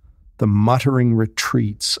streets, the muttering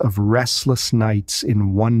retreats of restless nights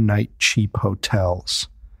in one-night cheap hotels.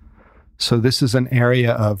 So this is an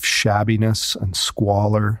area of shabbiness and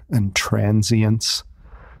squalor and transience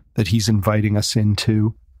that he's inviting us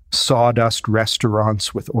into. Sawdust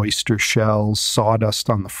restaurants with oyster shells, sawdust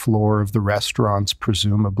on the floor of the restaurants,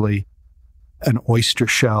 presumably, and oyster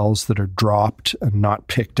shells that are dropped and not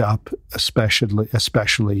picked up,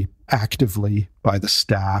 especially actively by the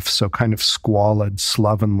staff. So kind of squalid,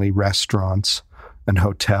 slovenly restaurants and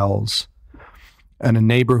hotels. And a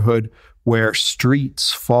neighborhood where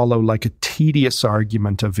streets follow like a tedious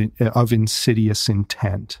argument of insidious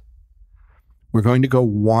intent. We're going to go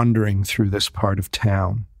wandering through this part of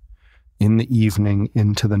town in the evening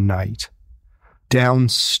into the night. down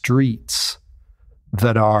streets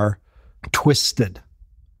that are twisted,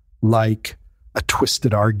 like a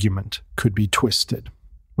twisted argument could be twisted,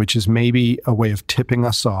 which is maybe a way of tipping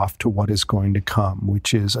us off to what is going to come,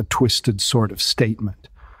 which is a twisted sort of statement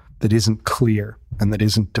that isn't clear and that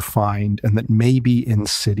isn't defined and that may be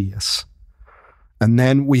insidious. And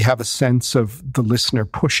then we have a sense of the listener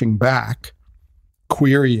pushing back,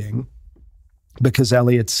 querying, because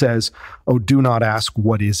Eliot says, "Oh, do not ask,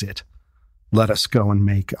 what is it? Let us go and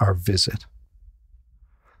make our visit."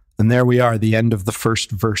 And there we are, the end of the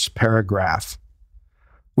first verse paragraph.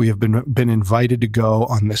 We have been invited to go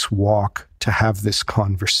on this walk to have this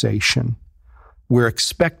conversation. We're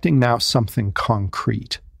expecting now something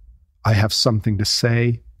concrete. I have something to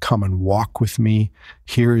say. Come and walk with me.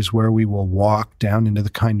 Here is where we will walk down into the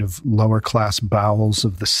kind of lower class bowels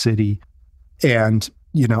of the city. And,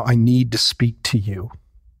 I need to speak to you.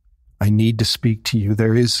 I need to speak to you.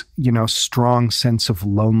 There is, strong sense of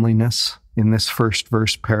loneliness in this first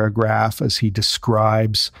verse paragraph as he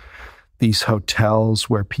describes these hotels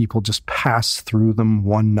where people just pass through them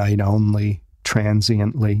one night only,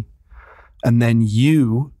 transiently. And then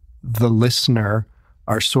you, the listener,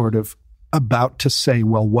 are sort of about to say,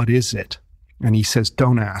 well, what is it? And he says,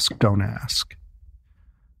 don't ask, don't ask.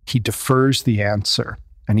 He defers the answer,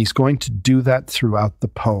 and he's going to do that throughout the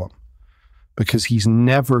poem because he's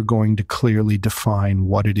never going to clearly define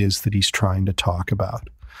what it is that he's trying to talk about.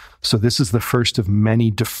 So this is the first of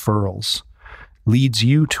many deferrals. Leads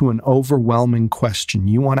you to an overwhelming question.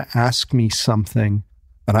 You want to ask me something,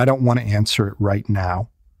 and I don't want to answer it right now.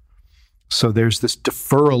 So there's this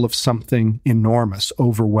deferral of something enormous,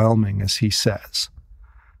 overwhelming, as he says.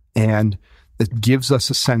 And it gives us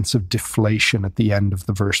a sense of deflation at the end of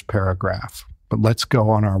the verse paragraph. But let's go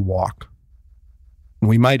on our walk.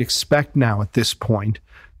 We might expect now at this point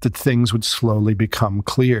that things would slowly become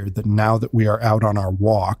clear, that now that we are out on our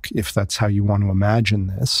walk, if that's how you want to imagine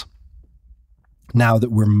this, now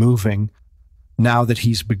that we're moving, now that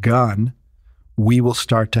he's begun, we will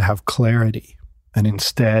start to have clarity. And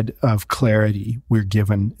instead of clarity, we're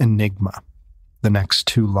given enigma. The next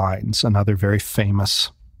two lines, another very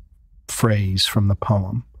famous phrase from the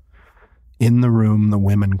poem. In the room, the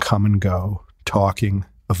women come and go, talking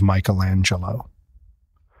of Michelangelo.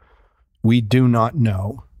 We do not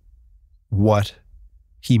know what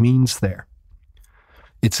he means there.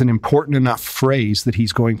 It's an important enough phrase that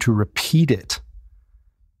he's going to repeat it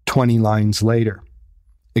 20 lines later.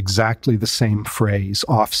 Exactly the same phrase,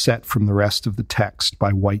 offset from the rest of the text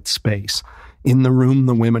by white space. In the room,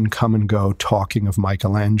 the women come and go, talking of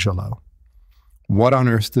Michelangelo. What on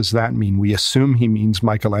earth does that mean? We assume he means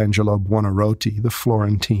Michelangelo Buonarroti, the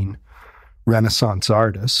Florentine Renaissance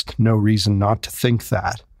artist. No reason not to think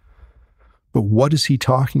that. But what is he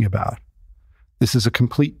talking about? This is a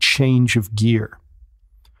complete change of gear.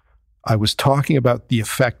 I was talking about the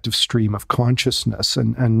effect of stream of consciousness,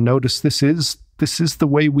 and notice this is the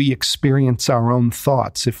way we experience our own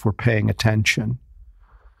thoughts if we're paying attention.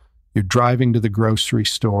 You're driving to the grocery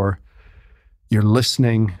store, you're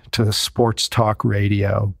listening to sports talk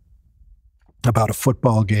radio about a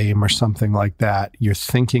football game or something like that, you're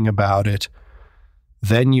thinking about it,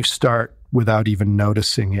 then you start, without even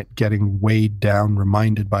noticing it, getting weighed down,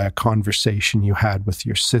 reminded by a conversation you had with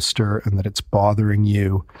your sister and that it's bothering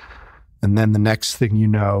you. And then the next thing you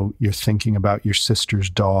know, you're thinking about your sister's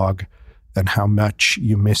dog and how much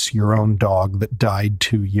you miss your own dog that died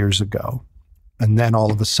 2 years ago. And then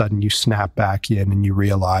all of a sudden you snap back in and you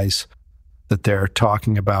realize that they're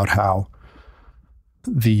talking about how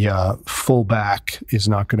the fullback is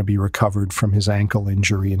not going to be recovered from his ankle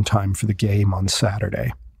injury in time for the game on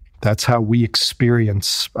Saturday. That's how we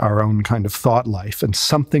experience our own kind of thought life. And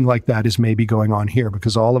something like that is maybe going on here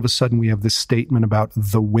because all of a sudden we have this statement about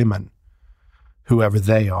the women, whoever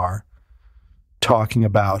they are, talking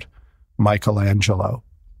about Michelangelo.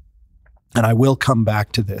 And I will come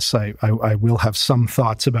back to this. I will have some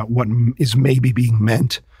thoughts about what is maybe being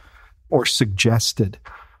meant or suggested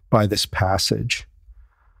by this passage.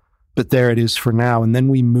 But there it is for now. And then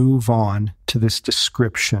we move on to this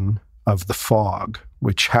description of the fog,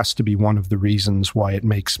 which has to be one of the reasons why it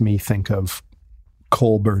makes me think of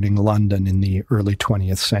coal-burning London in the early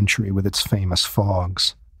 20th century with its famous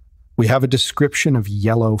fogs. We have a description of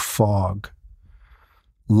yellow fog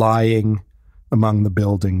lying among the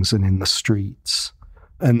buildings and in the streets.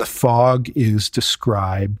 And the fog is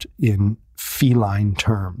described in feline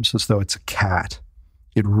terms, as though it's a cat.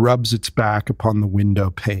 It rubs its back upon the window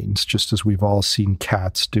panes, just as we've all seen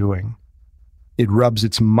cats doing. It rubs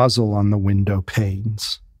its muzzle on the window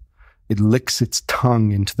panes. It licks its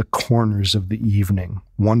tongue into the corners of the evening.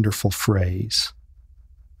 Wonderful phrase.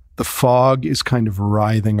 The fog is kind of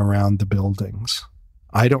writhing around the buildings.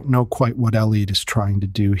 I don't know quite what Eliot is trying to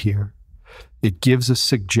do here. It gives a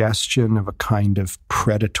suggestion of a kind of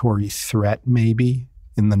predatory threat, maybe,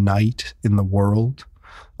 in the night, in the world.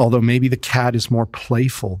 Although maybe the cat is more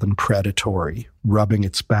playful than predatory, rubbing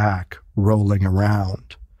its back, rolling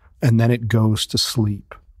around, and then it goes to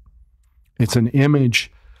sleep. It's an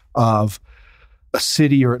image of a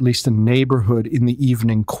city, or at least a neighborhood, in the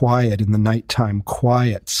evening quiet, in the nighttime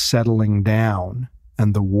quiet, settling down,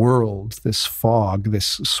 and the world, this fog,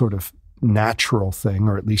 this sort of natural thing,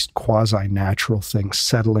 or at least quasi-natural thing,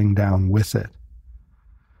 settling down with it.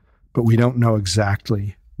 But we don't know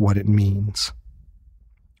exactly what it means.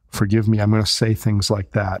 Forgive me, I'm going to say things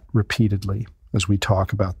like that repeatedly as we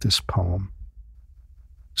talk about this poem.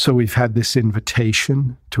 So we've had this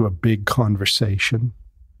invitation to a big conversation.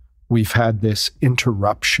 We've had this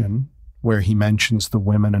interruption where he mentions the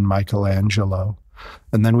women and Michelangelo.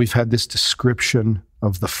 And then we've had this description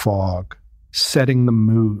of the fog, setting the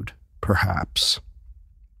mood, perhaps.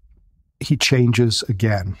 He changes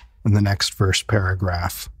again in the next verse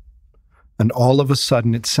paragraph. And all of a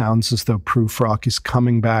sudden, it sounds as though Prufrock is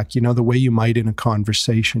coming back. You know, the way you might in a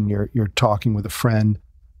conversation, you're talking with a friend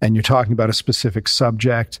and you're talking about a specific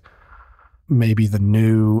subject, maybe the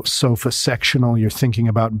new sofa sectional, you're thinking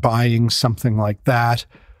about buying something like that,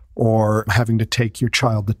 or having to take your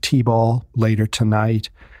child to T-ball later tonight,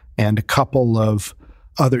 and a couple of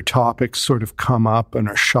other topics sort of come up and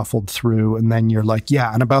are shuffled through, and then you're like,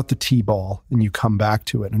 yeah, and about the T-ball, and you come back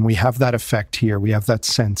to it. And we have that effect here. We have that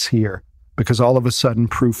sense here. Because all of a sudden,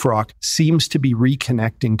 Prufrock seems to be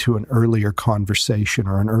reconnecting to an earlier conversation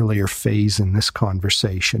or an earlier phase in this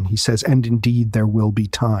conversation. He says, and indeed, there will be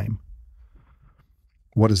time.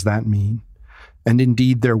 What does that mean? And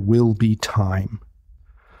indeed, there will be time.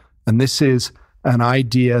 And this is an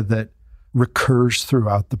idea that recurs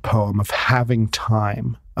throughout the poem of having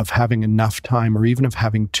time, of having enough time, or even of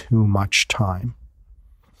having too much time.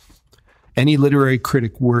 Any literary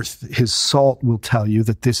critic worth his salt will tell you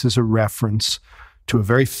that this is a reference to a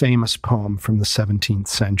very famous poem from the 17th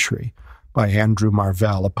century by Andrew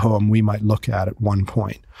Marvell, a poem we might look at one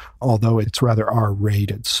point, although it's rather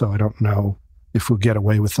R-rated, so I don't know if we'll get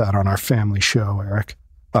away with that on our family show, Eric.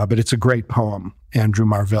 But it's a great poem, Andrew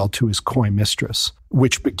Marvell to his coy mistress,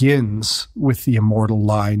 which begins with the immortal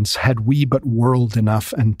lines, "Had we but world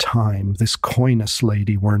enough and time, this coyness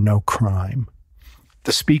lady were no crime."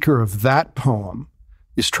 The speaker of that poem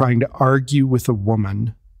is trying to argue with a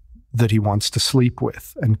woman that he wants to sleep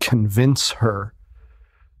with and convince her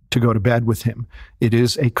to go to bed with him. It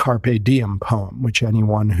is a Carpe Diem poem, which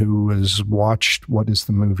anyone who has watched, what is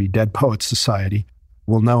the movie, Dead Poets Society,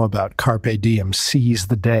 will know about. Carpe Diem, seize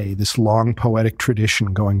the day, this long poetic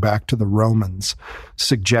tradition going back to the Romans,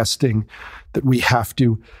 suggesting that we have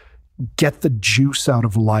to get the juice out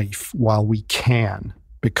of life while we can,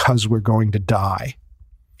 because we're going to die.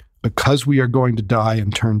 Because we are going to die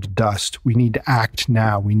and turn to dust, we need to act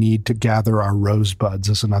now. We need to gather our rosebuds,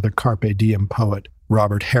 as another Carpe Diem poet,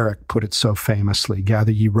 Robert Herrick, put it so famously,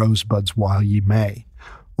 "Gather ye rosebuds while ye may.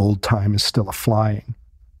 Old time is still a-flying."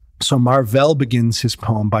 So Marvell begins his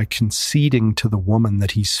poem by conceding to the woman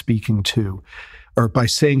that he's speaking to, or by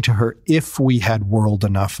saying to her, if we had world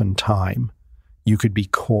enough and time, you could be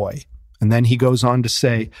coy. And then he goes on to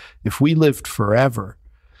say, if we lived forever,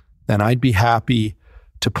 then I'd be happy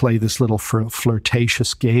to play this little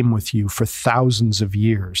flirtatious game with you for thousands of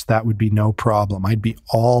years. That would be no problem. I'd be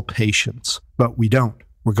all patience. But we don't.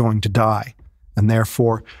 We're going to die. And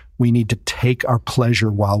therefore, we need to take our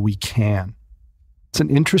pleasure while we can. It's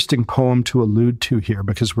an interesting poem to allude to here,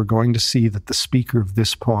 because we're going to see that the speaker of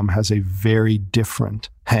this poem has a very different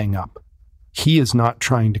hang-up. He is not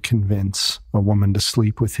trying to convince a woman to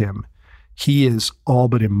sleep with him. He is all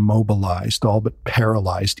but immobilized, all but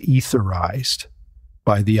paralyzed, etherized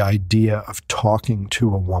by the idea of talking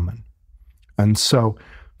to a woman. And so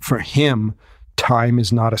for him, time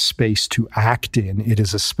is not a space to act in, it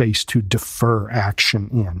is a space to defer action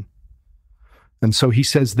in. And so he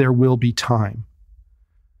says, there will be time.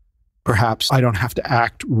 Perhaps I don't have to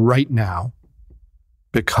act right now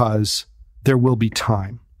because there will be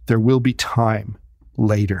time. There will be time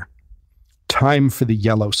later. Time for the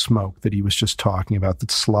yellow smoke that he was just talking about that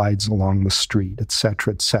slides along the street,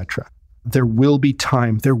 etc., etc. There will be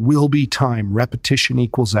time. There will be time. Repetition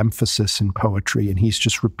equals emphasis in poetry, and he's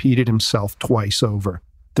just repeated himself twice over.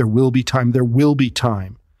 There will be time. There will be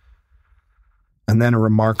time. And then a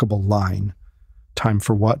remarkable line. Time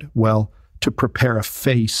for what? Well, to prepare a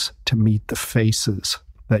face to meet the faces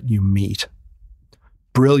that you meet.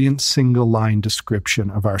 Brilliant single-line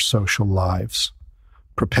description of our social lives.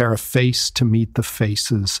 Prepare a face to meet the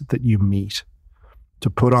faces that you meet, to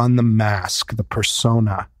put on the mask, the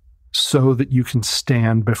persona, so that you can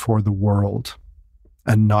stand before the world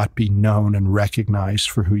and not be known and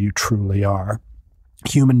recognized for who you truly are.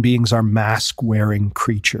 Human beings are mask-wearing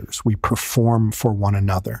creatures. We perform for one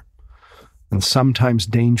another. And sometimes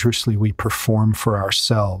dangerously, we perform for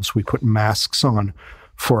ourselves. We put masks on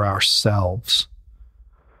for ourselves.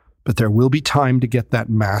 But there will be time to get that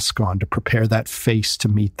mask on, to prepare that face to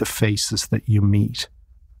meet the faces that you meet.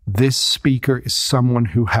 This speaker is someone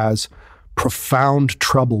who has profound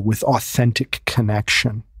trouble with authentic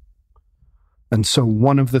connection. And so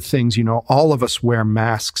one of the things, all of us wear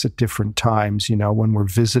masks at different times, when we're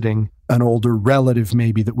visiting an older relative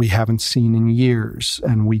maybe that we haven't seen in years,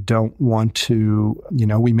 and we don't want to,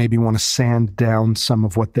 we maybe want to sand down some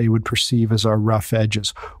of what they would perceive as our rough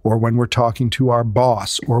edges, or when we're talking to our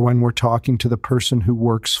boss, or when we're talking to the person who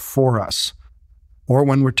works for us, or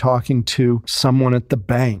when we're talking to someone at the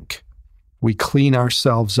bank. We clean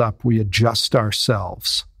ourselves up, we adjust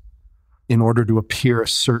ourselves in order to appear a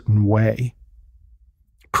certain way.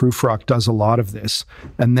 Prufrock does a lot of this.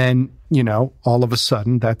 And then, all of a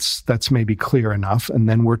sudden, that's maybe clear enough. And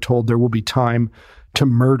then we're told there will be time to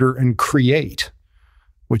murder and create,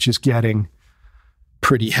 which is getting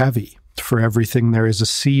pretty heavy. For everything there is a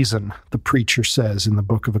season, the preacher says in the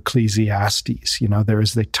book of Ecclesiastes. There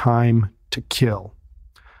is the time to kill.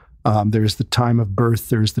 There is the time of birth.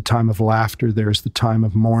 There is the time of laughter. There is the time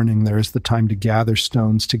of mourning. There is the time to gather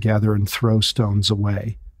stones together and throw stones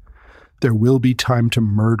away. There will be time to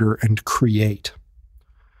murder and create.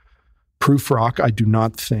 Prufrock, I do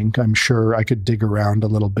not think, I'm sure I could dig around a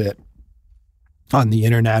little bit on the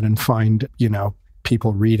internet and find,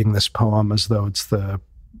 people reading this poem as though it's the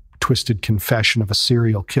twisted confession of a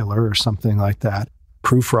serial killer or something like that.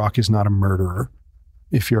 Prufrock is not a murderer,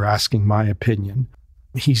 if you're asking my opinion.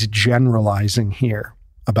 He's generalizing here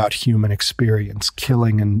about human experience,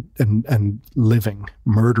 killing and living,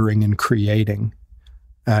 murdering and creating.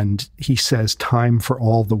 And he says, time for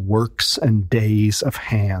all the works and days of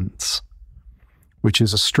hands, which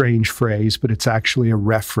is a strange phrase, but it's actually a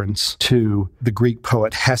reference to the Greek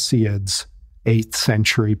poet Hesiod's 8th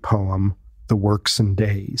century poem, The Works and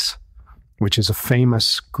Days, which is a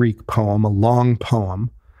famous Greek poem, a long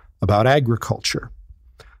poem about agriculture.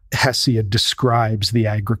 Hesiod describes the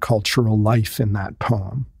agricultural life in that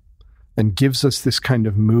poem and gives us this kind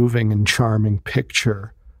of moving and charming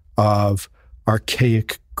picture of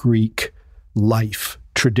archaic Greek life,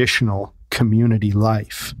 traditional community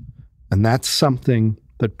life. And that's something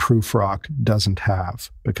that Prufrock doesn't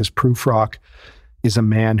have, because Prufrock is a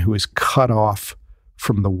man who is cut off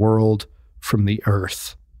from the world, from the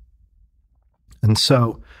earth. And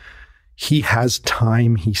so he has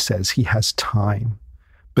time, he says, he has time.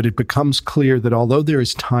 But it becomes clear that although there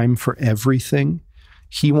is time for everything,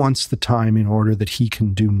 he wants the time in order that he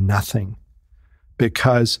can do nothing.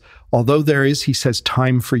 Because although there is, he says,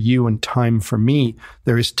 time for you and time for me,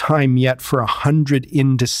 there is time yet for 100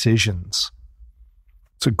 indecisions.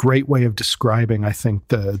 It's a great way of describing, I think,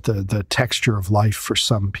 the texture of life for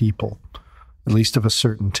some people, at least of a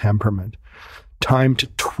certain temperament. Time to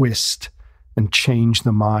twist and change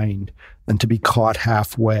the mind, and to be caught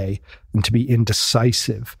halfway, and to be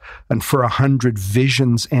indecisive, and for 100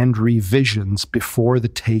 visions and revisions before the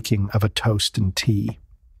taking of a toast and tea.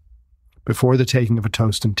 Before the taking of a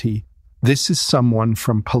toast and tea. This is someone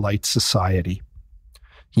from polite society.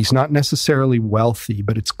 He's not necessarily wealthy,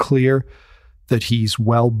 but it's clear that he's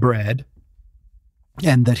well-bred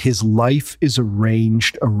and that his life is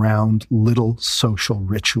arranged around little social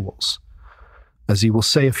rituals. As he will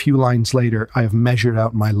say a few lines later, I have measured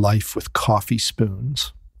out my life with coffee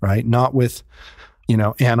spoons, right? Not with,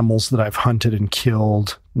 animals that I've hunted and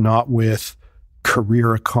killed, not with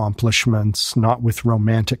career accomplishments, not with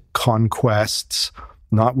romantic conquests,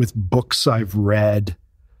 not with books I've read,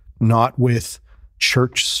 not with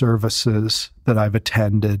church services that I've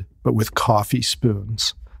attended, but with coffee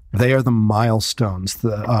spoons. They are the milestones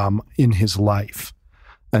in his life.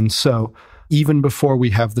 And so even before we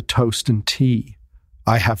have the toast and tea,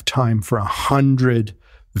 I have time for 100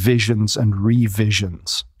 visions and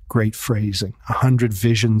revisions. Great phrasing. 100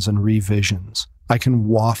 visions and revisions. I can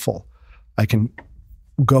waffle. I can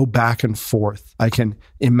go back and forth. I can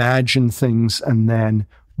imagine things and then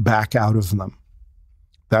back out of them.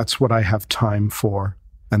 That's what I have time for.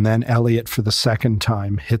 And then Eliot, for the second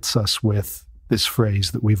time, hits us with this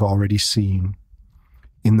phrase that we've already seen.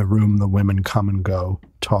 In the room, the women come and go,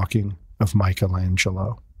 talking of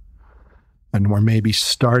Michelangelo. And we're maybe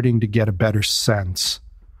starting to get a better sense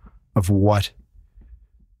of what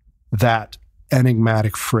that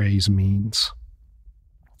enigmatic phrase means.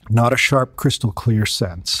 Not a sharp, crystal clear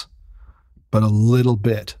sense, but a little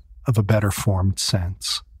bit of a better formed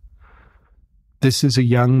sense. This is a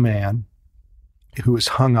young man who is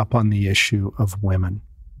hung up on the issue of women.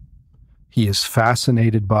 He is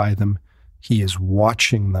fascinated by them. He is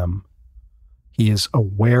watching them. He is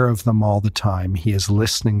aware of them all the time. He is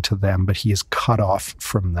listening to them, but he is cut off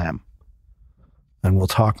from them. And we'll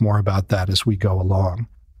talk more about that as we go along.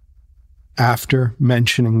 After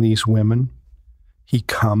mentioning these women, he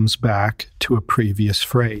comes back to a previous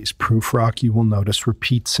phrase. Prufrock, you will notice,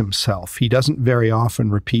 repeats himself. He doesn't very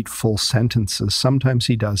often repeat full sentences. Sometimes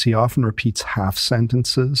he does. He often repeats half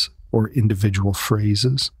sentences or individual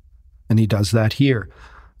phrases. And he does that here,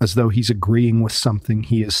 as though he's agreeing with something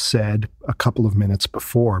he has said a couple of minutes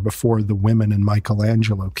before the women and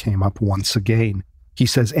Michelangelo came up once again. He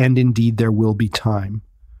says, and indeed there will be time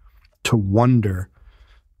to wonder,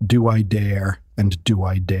 do I dare and do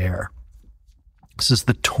I dare? This is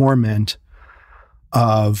the torment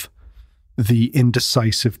of the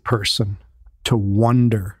indecisive person, to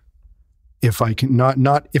wonder if I can,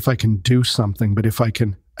 not if I can do something, but if I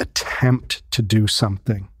can attempt to do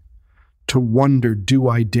something. To wonder, do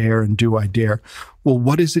I dare and do I dare? Well,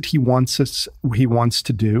 what is it he wants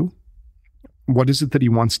to do? What is it that he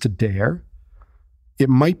wants to dare? It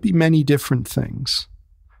might be many different things.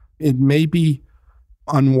 It may be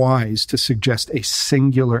unwise to suggest a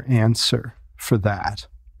singular answer for that.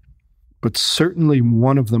 But certainly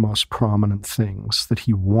one of the most prominent things that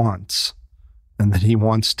he wants and that he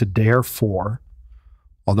wants to dare for,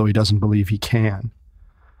 although he doesn't believe he can,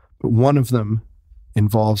 but one of them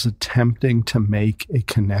involves attempting to make a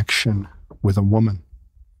connection with a woman.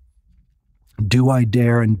 Do I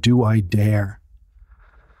dare and do I dare?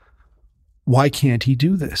 Why can't he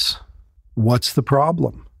do this? What's the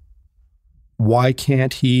problem? Why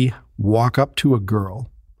can't he walk up to a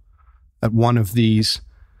girl at one of these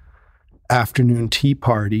afternoon tea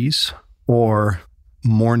parties or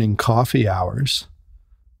morning coffee hours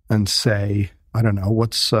and say, I don't know,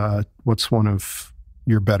 what's one of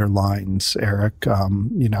your better lines, Eric?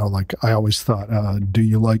 Like I always thought, do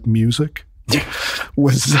you like music?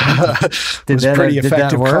 was pretty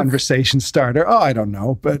effective conversation starter. Oh, I don't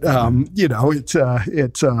know, but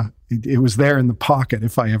it was there in the pocket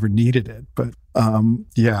if I ever needed it. But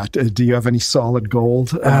do you have any solid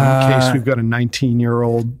gold in case we've got a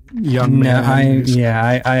 19-year-old young man?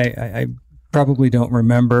 I probably don't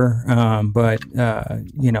remember, but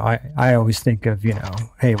I always think of,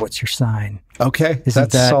 hey, what's your sign? Okay,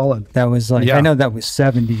 that's solid. That was like, I know that was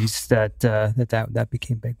 70s that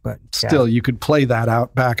became big, but still, you could play that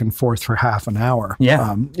out back and forth for half an hour.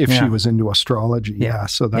 If she was into astrology.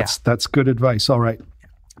 So that's good advice. All right,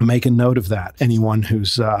 make a note of that. Anyone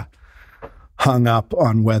who's hung up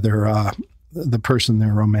on whether the person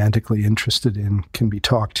they're romantically interested in can be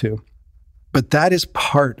talked to. But that is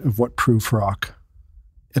part of what Prufrock,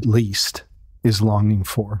 at least, is longing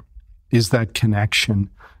for, is that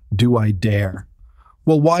connection. Do I dare?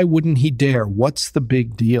 Well, why wouldn't he dare? What's the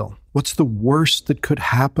big deal? What's the worst that could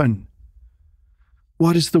happen?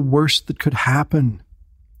 What is the worst that could happen?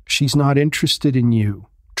 She's not interested in you.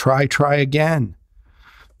 Try again.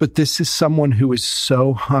 But this is someone who is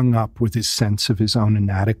so hung up with his sense of his own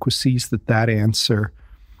inadequacies that answer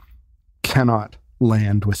cannot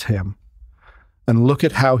land with him. And look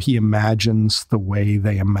at how he imagines the way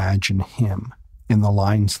they imagine him in the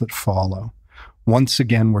lines that follow. Once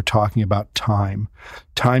again, we're talking about time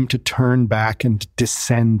to turn back and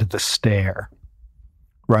descend the stair,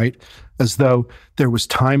 right? As though there was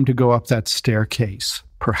time to go up that staircase,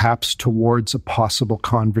 perhaps towards a possible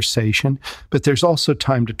conversation, but there's also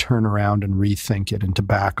time to turn around and rethink it and to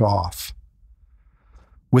back off.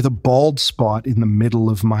 With a bald spot in the middle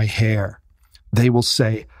of my hair, they will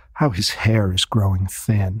say, how his hair is growing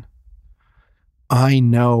thin. I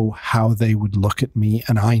know how they would look at me,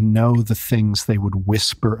 and I know the things they would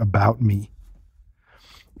whisper about me.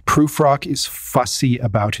 Prufrock is fussy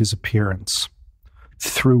about his appearance.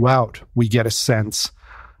 Throughout, we get a sense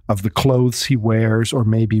of the clothes he wears or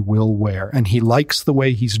maybe will wear, and he likes the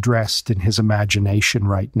way he's dressed in his imagination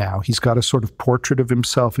right now. He's got a sort of portrait of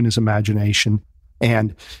himself in his imagination,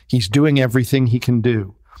 and he's doing everything he can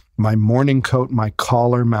do. My morning coat, my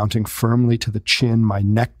collar mounting firmly to the chin, my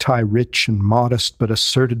necktie rich and modest but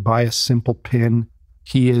asserted by a simple pin.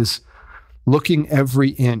 He is looking every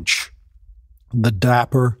inch the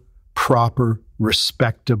dapper, proper,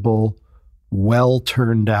 respectable,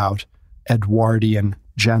 well-turned-out Edwardian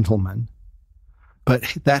gentleman.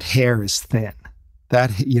 But that hair is thin.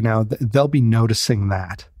 They'll be noticing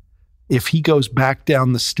that. If he goes back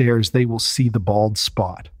down the stairs, they will see the bald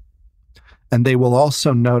spot. And they will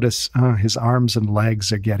also notice his arms and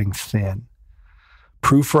legs are getting thin.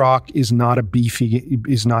 Prufrock is not beefy.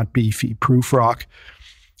 Prufrock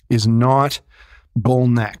is not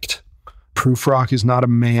bull-necked. Prufrock is not a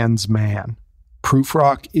man's man.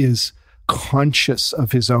 Prufrock is conscious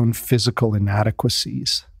of his own physical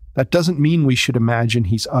inadequacies. That doesn't mean we should imagine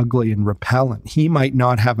he's ugly and repellent. He might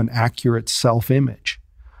not have an accurate self-image,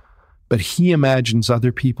 but he imagines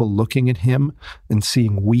other people looking at him and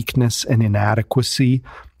seeing weakness and inadequacy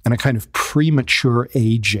and a kind of premature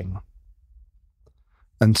aging.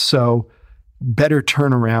 And so better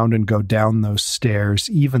turn around and go down those stairs,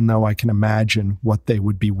 even though I can imagine what they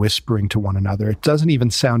would be whispering to one another. It doesn't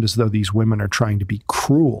even sound as though these women are trying to be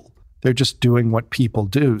cruel. They're just doing what people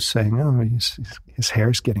do, saying, oh, his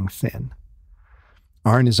hair's getting thin.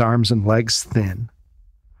 Aren't his arms and legs thin?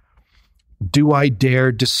 Do I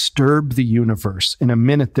dare disturb the universe? In a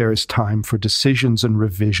minute there is time for decisions and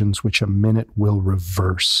revisions, which a minute will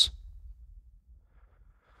reverse.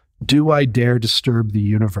 Do I dare disturb the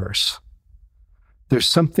universe? There's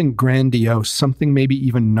something grandiose, something maybe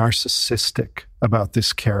even narcissistic about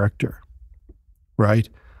this character, right?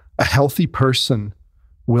 A healthy person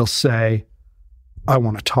will say, I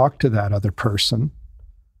want to talk to that other person,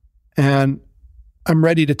 and I'm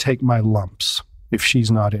ready to take my lumps if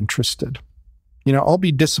she's not interested. You know, I'll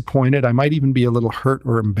be disappointed. I might even be a little hurt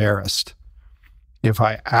or embarrassed if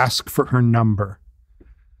I ask for her number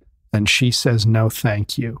and she says, no,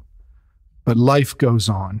 thank you. But life goes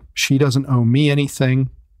on. She doesn't owe me anything.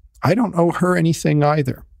 I don't owe her anything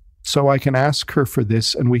either. So I can ask her for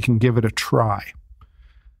this and we can give it a try.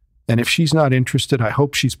 And if she's not interested, I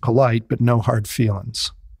hope she's polite, but no hard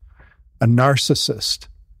feelings. A narcissist,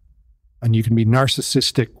 and you can be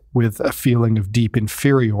narcissistic with a feeling of deep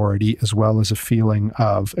inferiority as well as a feeling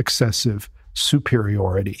of excessive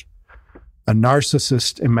superiority. A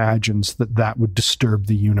narcissist imagines that that would disturb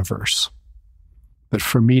the universe. That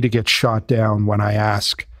for me to get shot down when I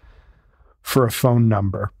ask for a phone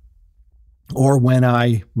number, or when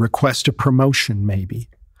I request a promotion maybe,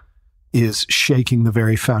 is shaking the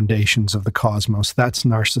very foundations of the cosmos. That's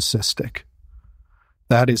narcissistic.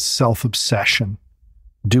 That is self-obsession.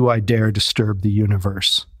 Do I dare disturb the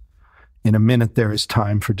universe? In a minute, there is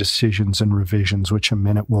time for decisions and revisions, which a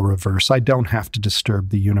minute will reverse. I don't have to disturb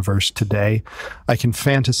the universe today. I can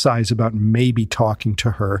fantasize about maybe talking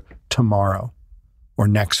to her tomorrow or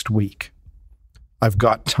next week. I've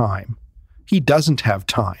got time. He doesn't have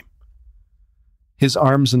time. His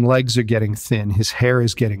arms and legs are getting thin. His hair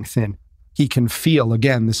is getting thin. He can feel,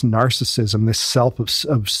 again, this narcissism, this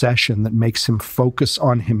self-obsession that makes him focus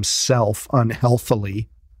on himself unhealthily,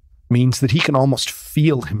 means that he can almost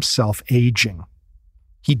feel himself aging.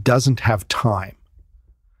 He doesn't have time.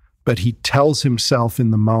 But he tells himself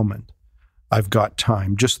in the moment, I've got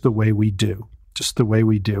time, just the way we do. Just the way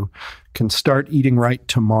we do. Can start eating right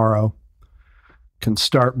tomorrow. Can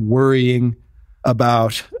start worrying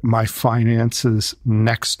about my finances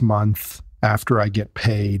next month after I get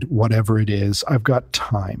paid, whatever it is. I've got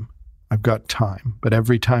time. I've got time. But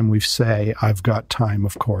every time we say, I've got time,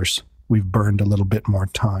 of course, we've burned a little bit more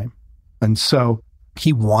time. And so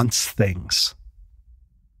he wants things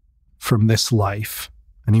from this life,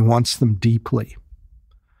 and he wants them deeply.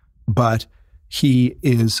 But he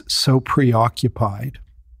is so preoccupied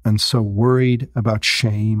and so worried about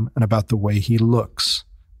shame and about the way he looks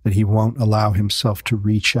that he won't allow himself to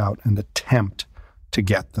reach out and attempt to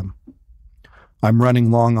get them. I'm running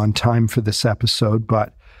long on time for this episode,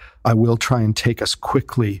 but I will try and take us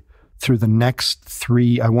quickly through the next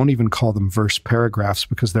three. I won't even call them verse paragraphs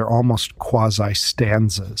because they're almost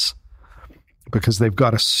quasi-stanzas, because they've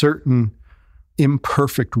got a certain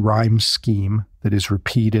imperfect rhyme scheme that is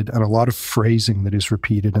repeated and a lot of phrasing that is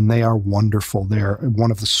repeated, and they are wonderful. They're one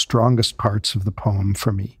of the strongest parts of the poem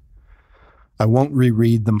for me. I won't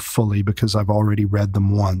reread them fully because I've already read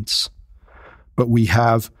them once, but we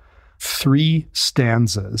have 3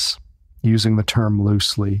 stanzas, using the term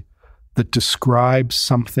loosely, that describe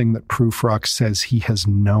something that Prufrock says he has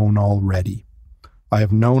known already. I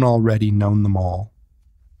have known already, known them all.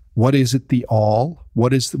 What is it, the all?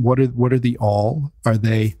 What are the all? Are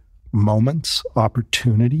they moments,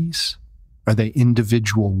 opportunities? Are they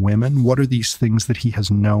individual women? What are these things that he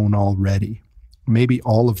has known already? Maybe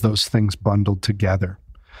all of those things bundled together.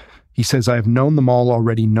 He says, I have known them all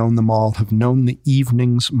already, known them all, have known the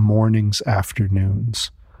evenings, mornings,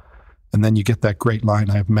 afternoons. And then you get that great line,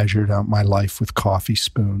 I have measured out my life with coffee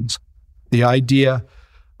spoons. The idea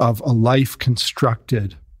of a life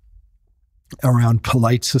constructed around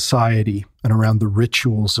polite society and around the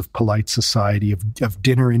rituals of polite society, of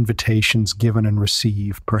dinner invitations given and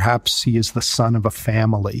received. Perhaps he is the son of a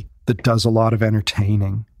family that does a lot of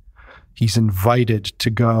entertaining. He's invited to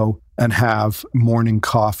go and have morning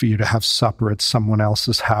coffee or to have supper at someone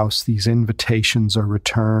else's house. These invitations are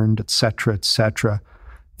returned, etc., etc.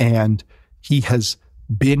 And he has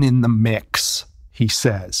been in the mix, he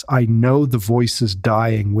says. I know the voice is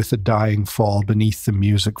dying with a dying fall beneath the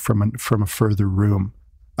music from a further room.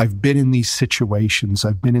 I've been in these situations.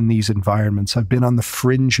 I've been in these environments. I've been on the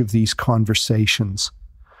fringe of these conversations.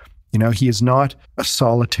 You know, he is not a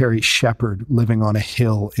solitary shepherd living on a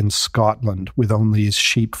hill in Scotland with only his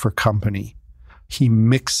sheep for company. He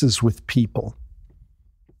mixes with people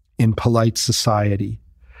in polite society,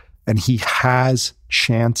 and he has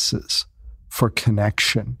chances for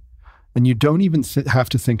connection. And you don't even have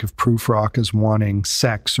to think of Prufrock as wanting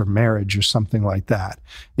sex or marriage or something like that.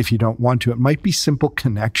 If you don't want to, it might be simple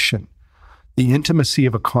connection, the intimacy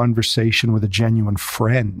of a conversation with a genuine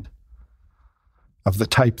friend of the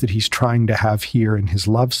type that he's trying to have here in his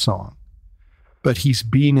love song. But he's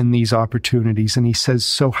been in these opportunities, and he says,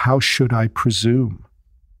 so how should I presume?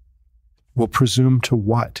 Well, presume to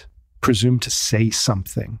what? Presume to say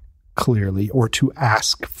something clearly or to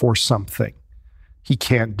ask for something. He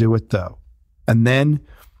can't do it, though. And then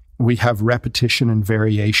we have repetition and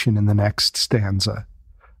variation in the next stanza.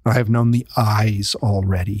 I have known the eyes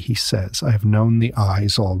already, he says. I have known the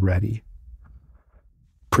eyes already.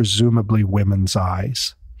 Presumably women's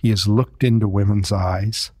eyes. He has looked into women's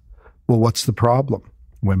eyes. Well, what's the problem?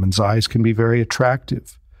 Women's eyes can be very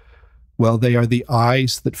attractive. Well, they are the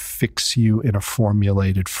eyes that fix you in a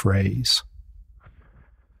formulated phrase.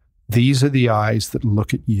 These are the eyes that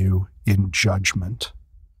look at you in judgment,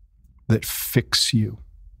 that fix you.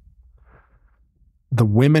 The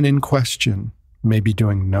women in question may be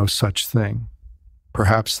doing no such thing.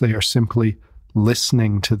 Perhaps they are simply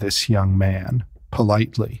listening to this young man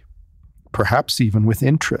politely, perhaps even with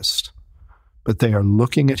interest, but they are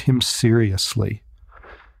looking at him seriously,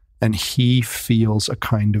 and he feels a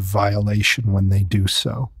kind of violation when they do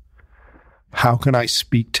so. How can I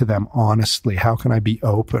speak to them honestly? How can I be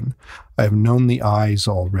open? I have known the eyes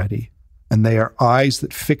already, and they are eyes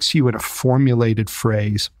that fix you in a formulated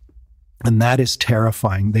phrase, and that is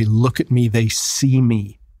terrifying. They look at me, they see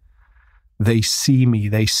me. They see me,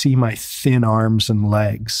 they see my thin arms and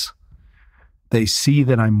legs. They see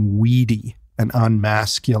that I'm weedy and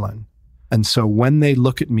unmasculine. And so when they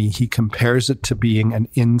look at me, he compares it to being an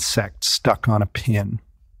insect stuck on a pin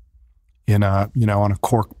on a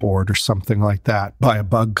cork board or something like that by a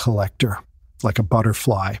bug collector, like a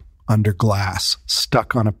butterfly under glass,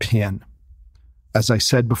 stuck on a pin. As I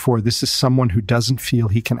said before, this is someone who doesn't feel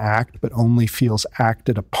he can act, but only feels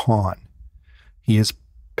acted upon. He is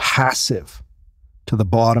passive to the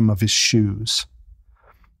bottom of his shoes.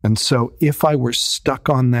 And so if I were stuck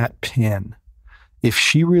on that pin, if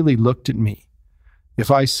she really looked at me, if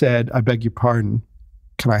I said, I beg your pardon,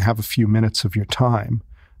 can I have a few minutes of your time?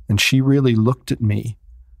 And she really looked at me,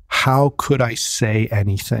 how could I say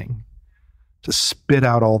anything to spit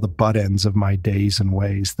out all the butt ends of my days and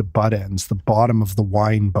ways, the butt ends, the bottom of the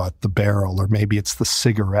wine butt, the barrel, or maybe it's the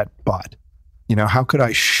cigarette butt. You know, how could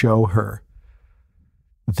I show her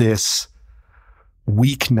this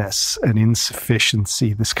weakness and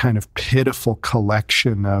insufficiency, this kind of pitiful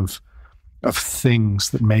collection of things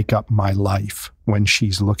that make up my life when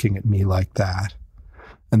she's looking at me like that?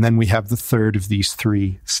 And then we have the third of these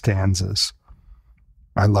three stanzas.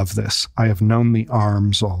 I love this. I have known the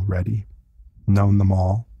arms already, known them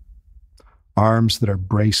all. Arms that are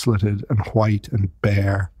braceleted and white and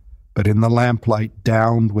bare, but in the lamplight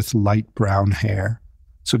downed with light brown hair.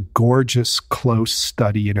 It's a gorgeous, close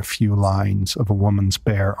study in a few lines of a woman's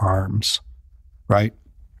bare arms, right?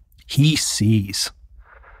 He sees.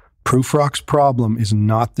 Prufrock's problem is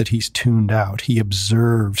not that he's tuned out. He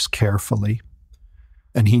observes carefully,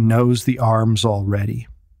 and he knows the arms already.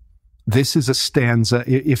 This is a stanza,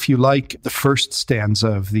 if you like, the first stanza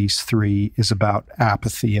of these three is about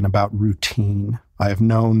apathy and about routine. I have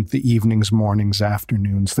known the evenings, mornings,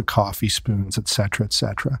 afternoons, the coffee spoons, etc.,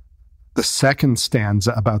 etc. The second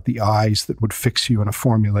stanza about the eyes that would fix you in a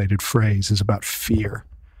formulated phrase is about fear,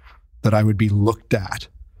 that I would be looked at,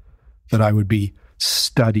 that I would be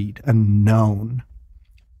studied and known.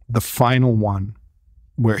 The final one,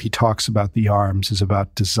 where he talks about the arms, is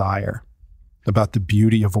about desire, about the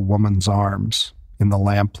beauty of a woman's arms in the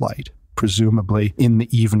lamplight, presumably in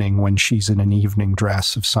the evening when she's in an evening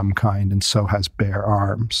dress of some kind and so has bare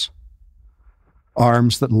arms.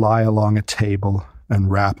 Arms that lie along a table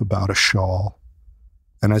and wrap about a shawl.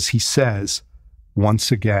 And as he says,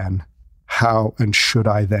 once again, how and should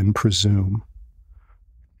I then presume?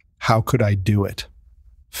 How could I do it?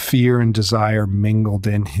 Fear and desire mingled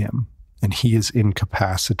in him, and he is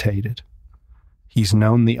incapacitated. He's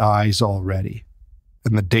known the eyes already.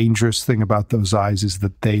 And the dangerous thing about those eyes is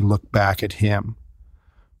that they look back at him.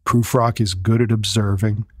 Prufrock is good at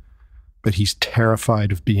observing, but he's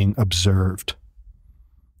terrified of being observed.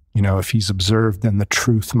 You know, if he's observed, then the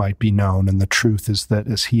truth might be known, and the truth is that,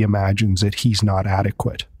 as he imagines it, he's not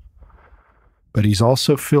adequate. But he's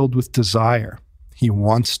also filled with desire. He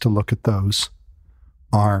wants to look at those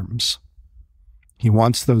arms. He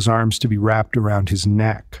wants those arms to be wrapped around his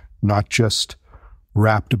neck, not just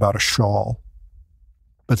wrapped about a shawl.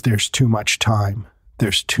 But there's too much time.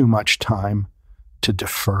 There's too much time to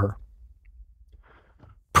defer.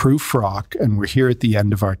 Prufrock, and we're here at the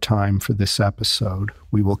end of our time for this episode.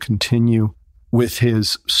 We will continue with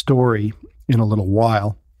his story in a little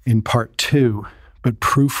while in part 2, but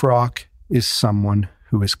Prufrock is someone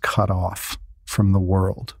who is cut off from the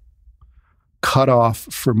world, cut off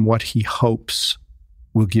from what he hopes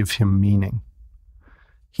will give him meaning.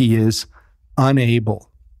 He is unable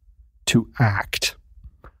to act.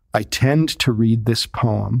 I tend to read this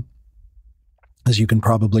poem, as you can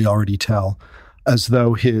probably already tell, as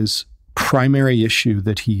though his primary issue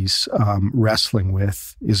that he's wrestling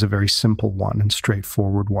with is a very simple one and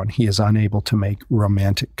straightforward one. He is unable to make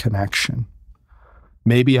romantic connection.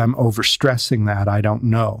 Maybe I'm overstressing that, I don't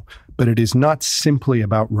know. But it is not simply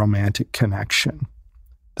about romantic connection.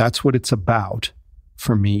 That's what it's about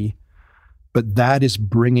for me. But that is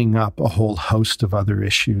bringing up a whole host of other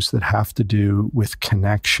issues that have to do with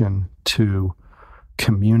connection to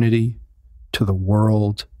community, to the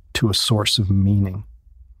world, to a source of meaning.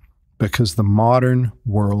 Because the modern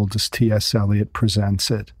world, as T.S. Eliot presents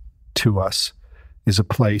it to us, is a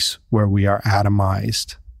place where we are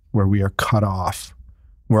atomized, where we are cut off,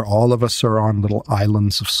 where all of us are on little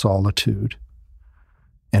islands of solitude,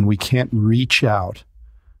 and we can't reach out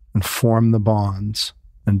and form the bonds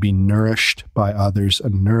and be nourished by others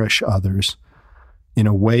and nourish others in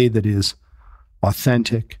a way that is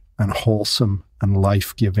authentic and wholesome and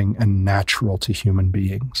life-giving and natural to human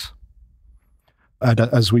beings.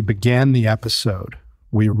 As we began the episode,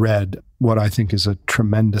 we read what I think is a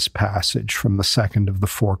tremendous passage from the second of the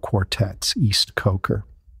 4 quartets, East Coker.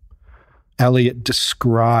 Eliot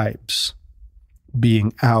describes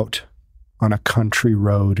being out on a country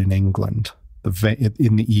road in England.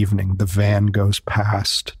 In the evening, the van goes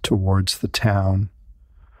past towards the town.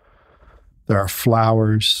 There are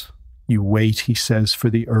flowers. You wait, he says, for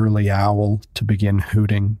the early owl to begin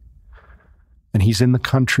hooting. And he's in the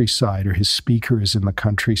countryside, or his speaker is in the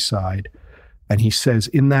countryside. And he says,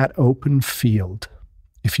 in that open field,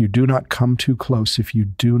 if you do not come too close,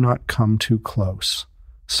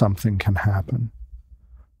 something can happen.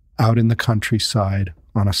 Out in the countryside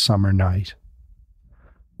on a summer night.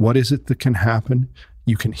 What is it that can happen?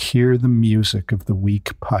 You can hear the music of the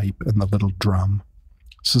weak pipe and the little drum.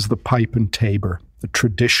 This is the pipe and tabor, the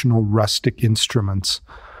traditional rustic instruments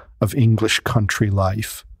of English country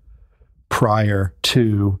life prior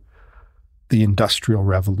to the Industrial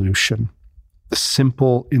Revolution. The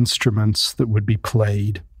simple instruments that would be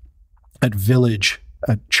played at village,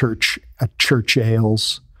 at church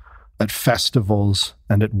ales, at festivals,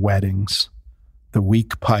 and at weddings. The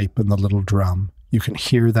weak pipe and the little drum. You can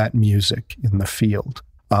hear that music in the field.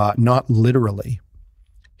 Not literally.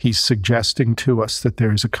 He's suggesting to us that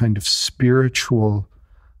there is a kind of spiritual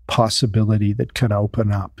possibility that can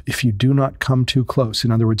open up if you do not come too close.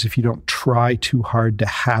 In other words, if you don't try too hard to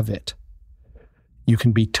have it, you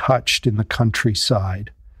can be touched in the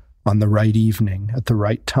countryside on the right evening, at the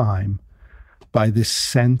right time, by this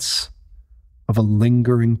sense of a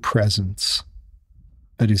lingering presence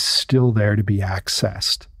that is still there to be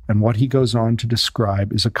accessed. And what he goes on to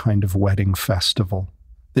describe is a kind of wedding festival,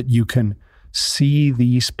 that you can see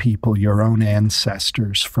these people, your own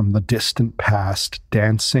ancestors from the distant past,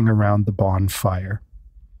 dancing around the bonfire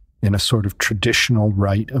in a sort of traditional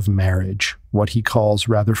rite of marriage, what he calls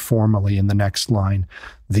rather formally in the next line,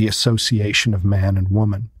 the association of man and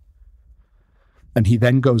woman. And he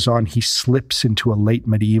then goes on, he slips into a late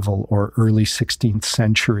medieval or early 16th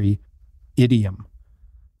century idiom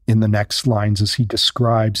in the next lines as he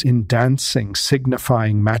describes in dancing,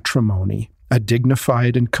 signifying matrimony, a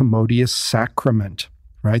dignified and commodious sacrament,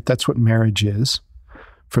 right? That's what marriage is.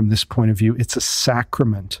 From this point of view, it's a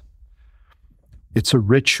sacrament. It's a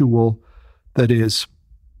ritual that is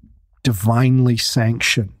divinely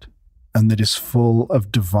sanctioned and that is full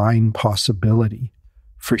of divine possibility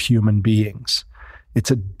for human beings.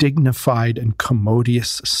 It's a dignified and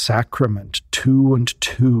commodious sacrament, two and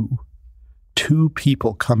two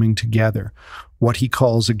people coming together, what he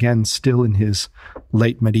calls, again, still in his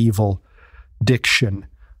late medieval diction,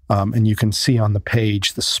 And you can see on the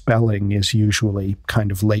page the spelling is usually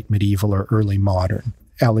kind of late medieval or early modern.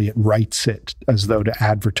 Eliot writes it as though to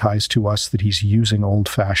advertise to us that he's using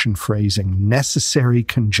old-fashioned phrasing. Necessary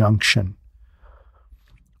conjunction,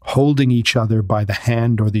 holding each other by the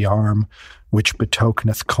hand or the arm, which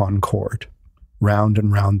betokeneth concord, round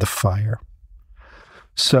and round the fire.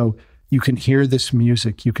 So you can hear this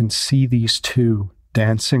music, you can see these two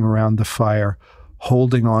dancing around the fire,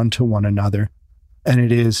 holding on to one another. And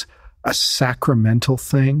it is a sacramental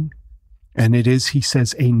thing. And it is, he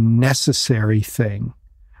says, a necessary thing.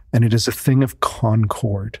 And it is a thing of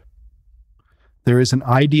concord. There is an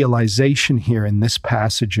idealization here in this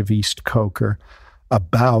passage of East Coker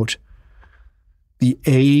about the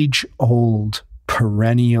age-old,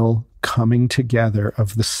 perennial coming together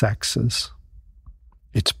of the sexes.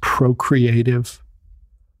 It's procreative,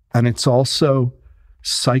 and it's also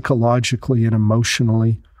psychologically and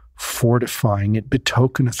emotionally fortifying. It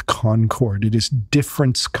betokeneth concord. It is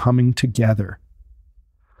difference coming together.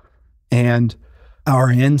 And our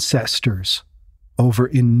ancestors, over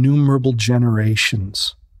innumerable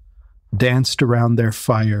generations, danced around their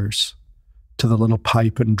fires to the little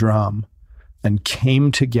pipe and drum and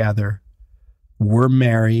came together, were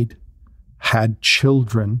married, had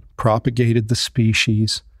children, propagated the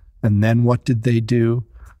species, and then what did they do?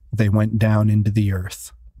 They went down into the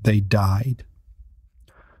earth. They died.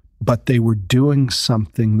 But they were doing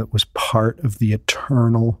something that was part of the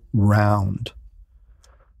eternal round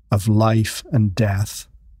of life and death,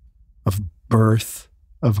 of birth,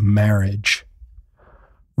 of marriage,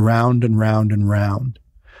 round and round and round.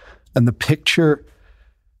 And the picture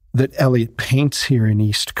that Eliot paints here in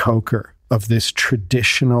East Coker of this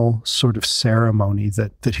traditional sort of ceremony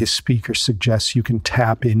that his speaker suggests you can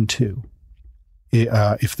tap into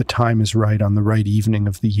if the time is right on the right evening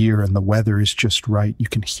of the year and the weather is just right, you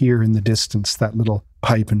can hear in the distance that little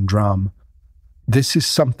pipe and drum. This is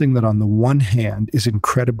something that on the one hand is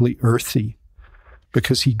incredibly earthy,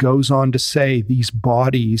 because he goes on to say these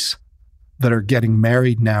bodies that are getting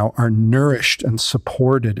married now are nourished and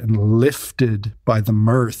supported and lifted by the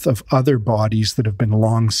mirth of other bodies that have been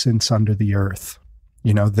long since under the earth.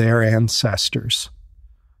 You know, their ancestors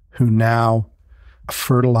who now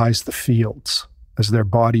fertilize the fields as their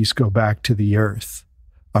bodies go back to the earth.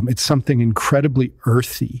 It's something incredibly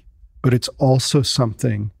earthy, but it's also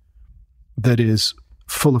something that is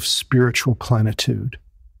full of spiritual plenitude.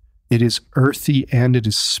 It is earthy and it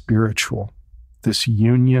is spiritual. This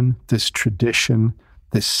union, this tradition,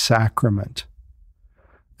 this sacrament.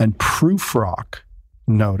 And Prufrock,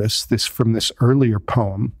 notice this from this earlier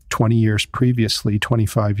poem, 20 years previously,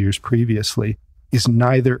 25 years previously, is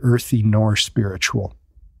neither earthy nor spiritual.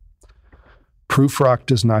 Prufrock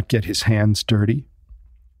does not get his hands dirty.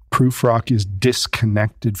 Prufrock is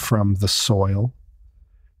disconnected from the soil.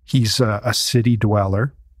 He's a city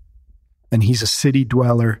dweller, and he's a city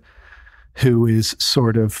dweller who is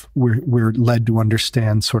sort of, we're led to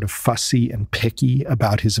understand, sort of fussy and picky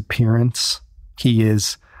about his appearance. He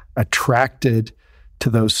is attracted to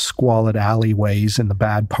those squalid alleyways in the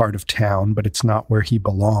bad part of town, but it's not where he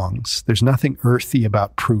belongs. There's nothing earthy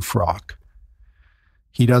about Prufrock.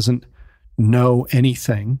 He doesn't know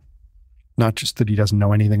anything, not just that he doesn't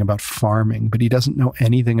know anything about farming, but he doesn't know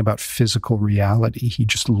anything about physical reality. He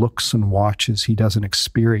just looks and watches. He doesn't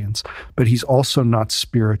experience, but he's also not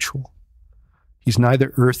spiritual. He's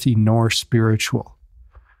neither earthy nor spiritual.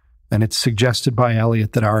 And it's suggested by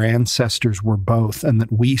Eliot that our ancestors were both, and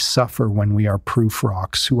that we suffer when we are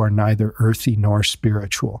Prufrocks who are neither earthy nor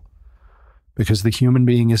spiritual. Because the human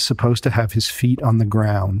being is supposed to have his feet on the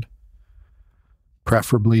ground,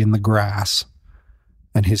 preferably in the grass,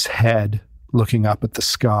 and his head looking up at the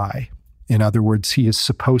sky. In other words, he is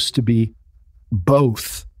supposed to be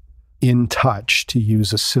both in touch, to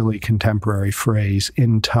use a silly contemporary phrase,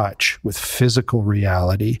 in touch with physical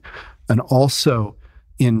reality, and also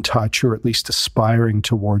in touch, or at least aspiring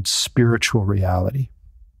towards spiritual reality.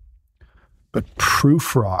 But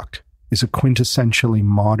Prufrock is a quintessentially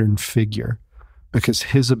modern figure because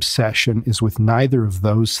his obsession is with neither of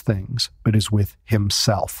those things, but is with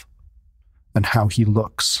himself and how he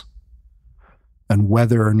looks, and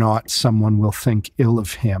whether or not someone will think ill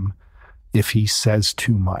of him if he says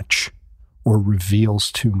too much or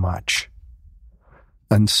reveals too much.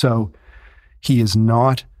 And so he is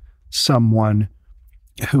not someone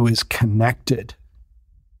who is connected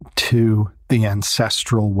to the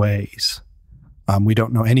ancestral ways. We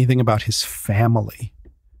don't know anything about his family,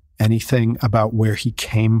 anything about where he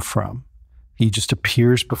came from. He just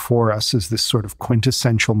appears before us as this sort of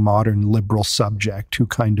quintessential modern liberal subject who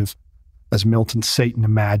kind of As Milton's Satan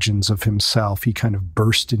imagines of himself, he kind of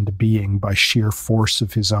burst into being by sheer force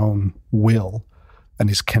of his own will and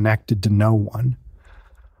is connected to no one.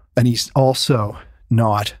 And he's also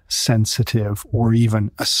not sensitive or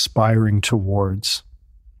even aspiring towards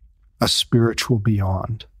a spiritual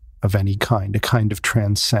beyond of any kind, a kind of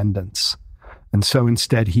transcendence. And so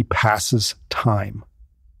instead he passes time.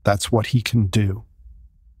 That's what he can do.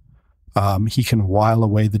 He can while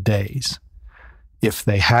away the days. If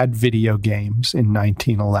they had video games in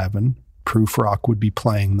 1911, Prufrock would be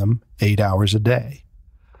playing them 8 hours a day.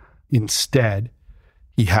 Instead,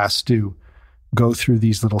 he has to go through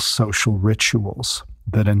these little social rituals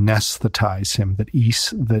that anesthetize him, that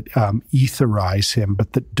etherize him,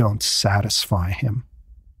 but that don't satisfy him.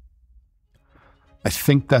 I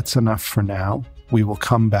think that's enough for now. We will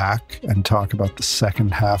come back and talk about the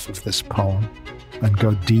second half of this poem and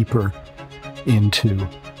go deeper into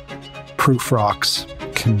Prufrock's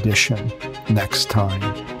condition next time.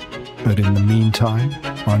 But in the meantime,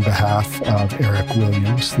 on behalf of Eric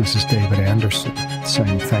Williams, this is David Anderson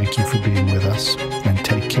saying thank you for being with us and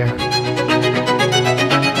take care.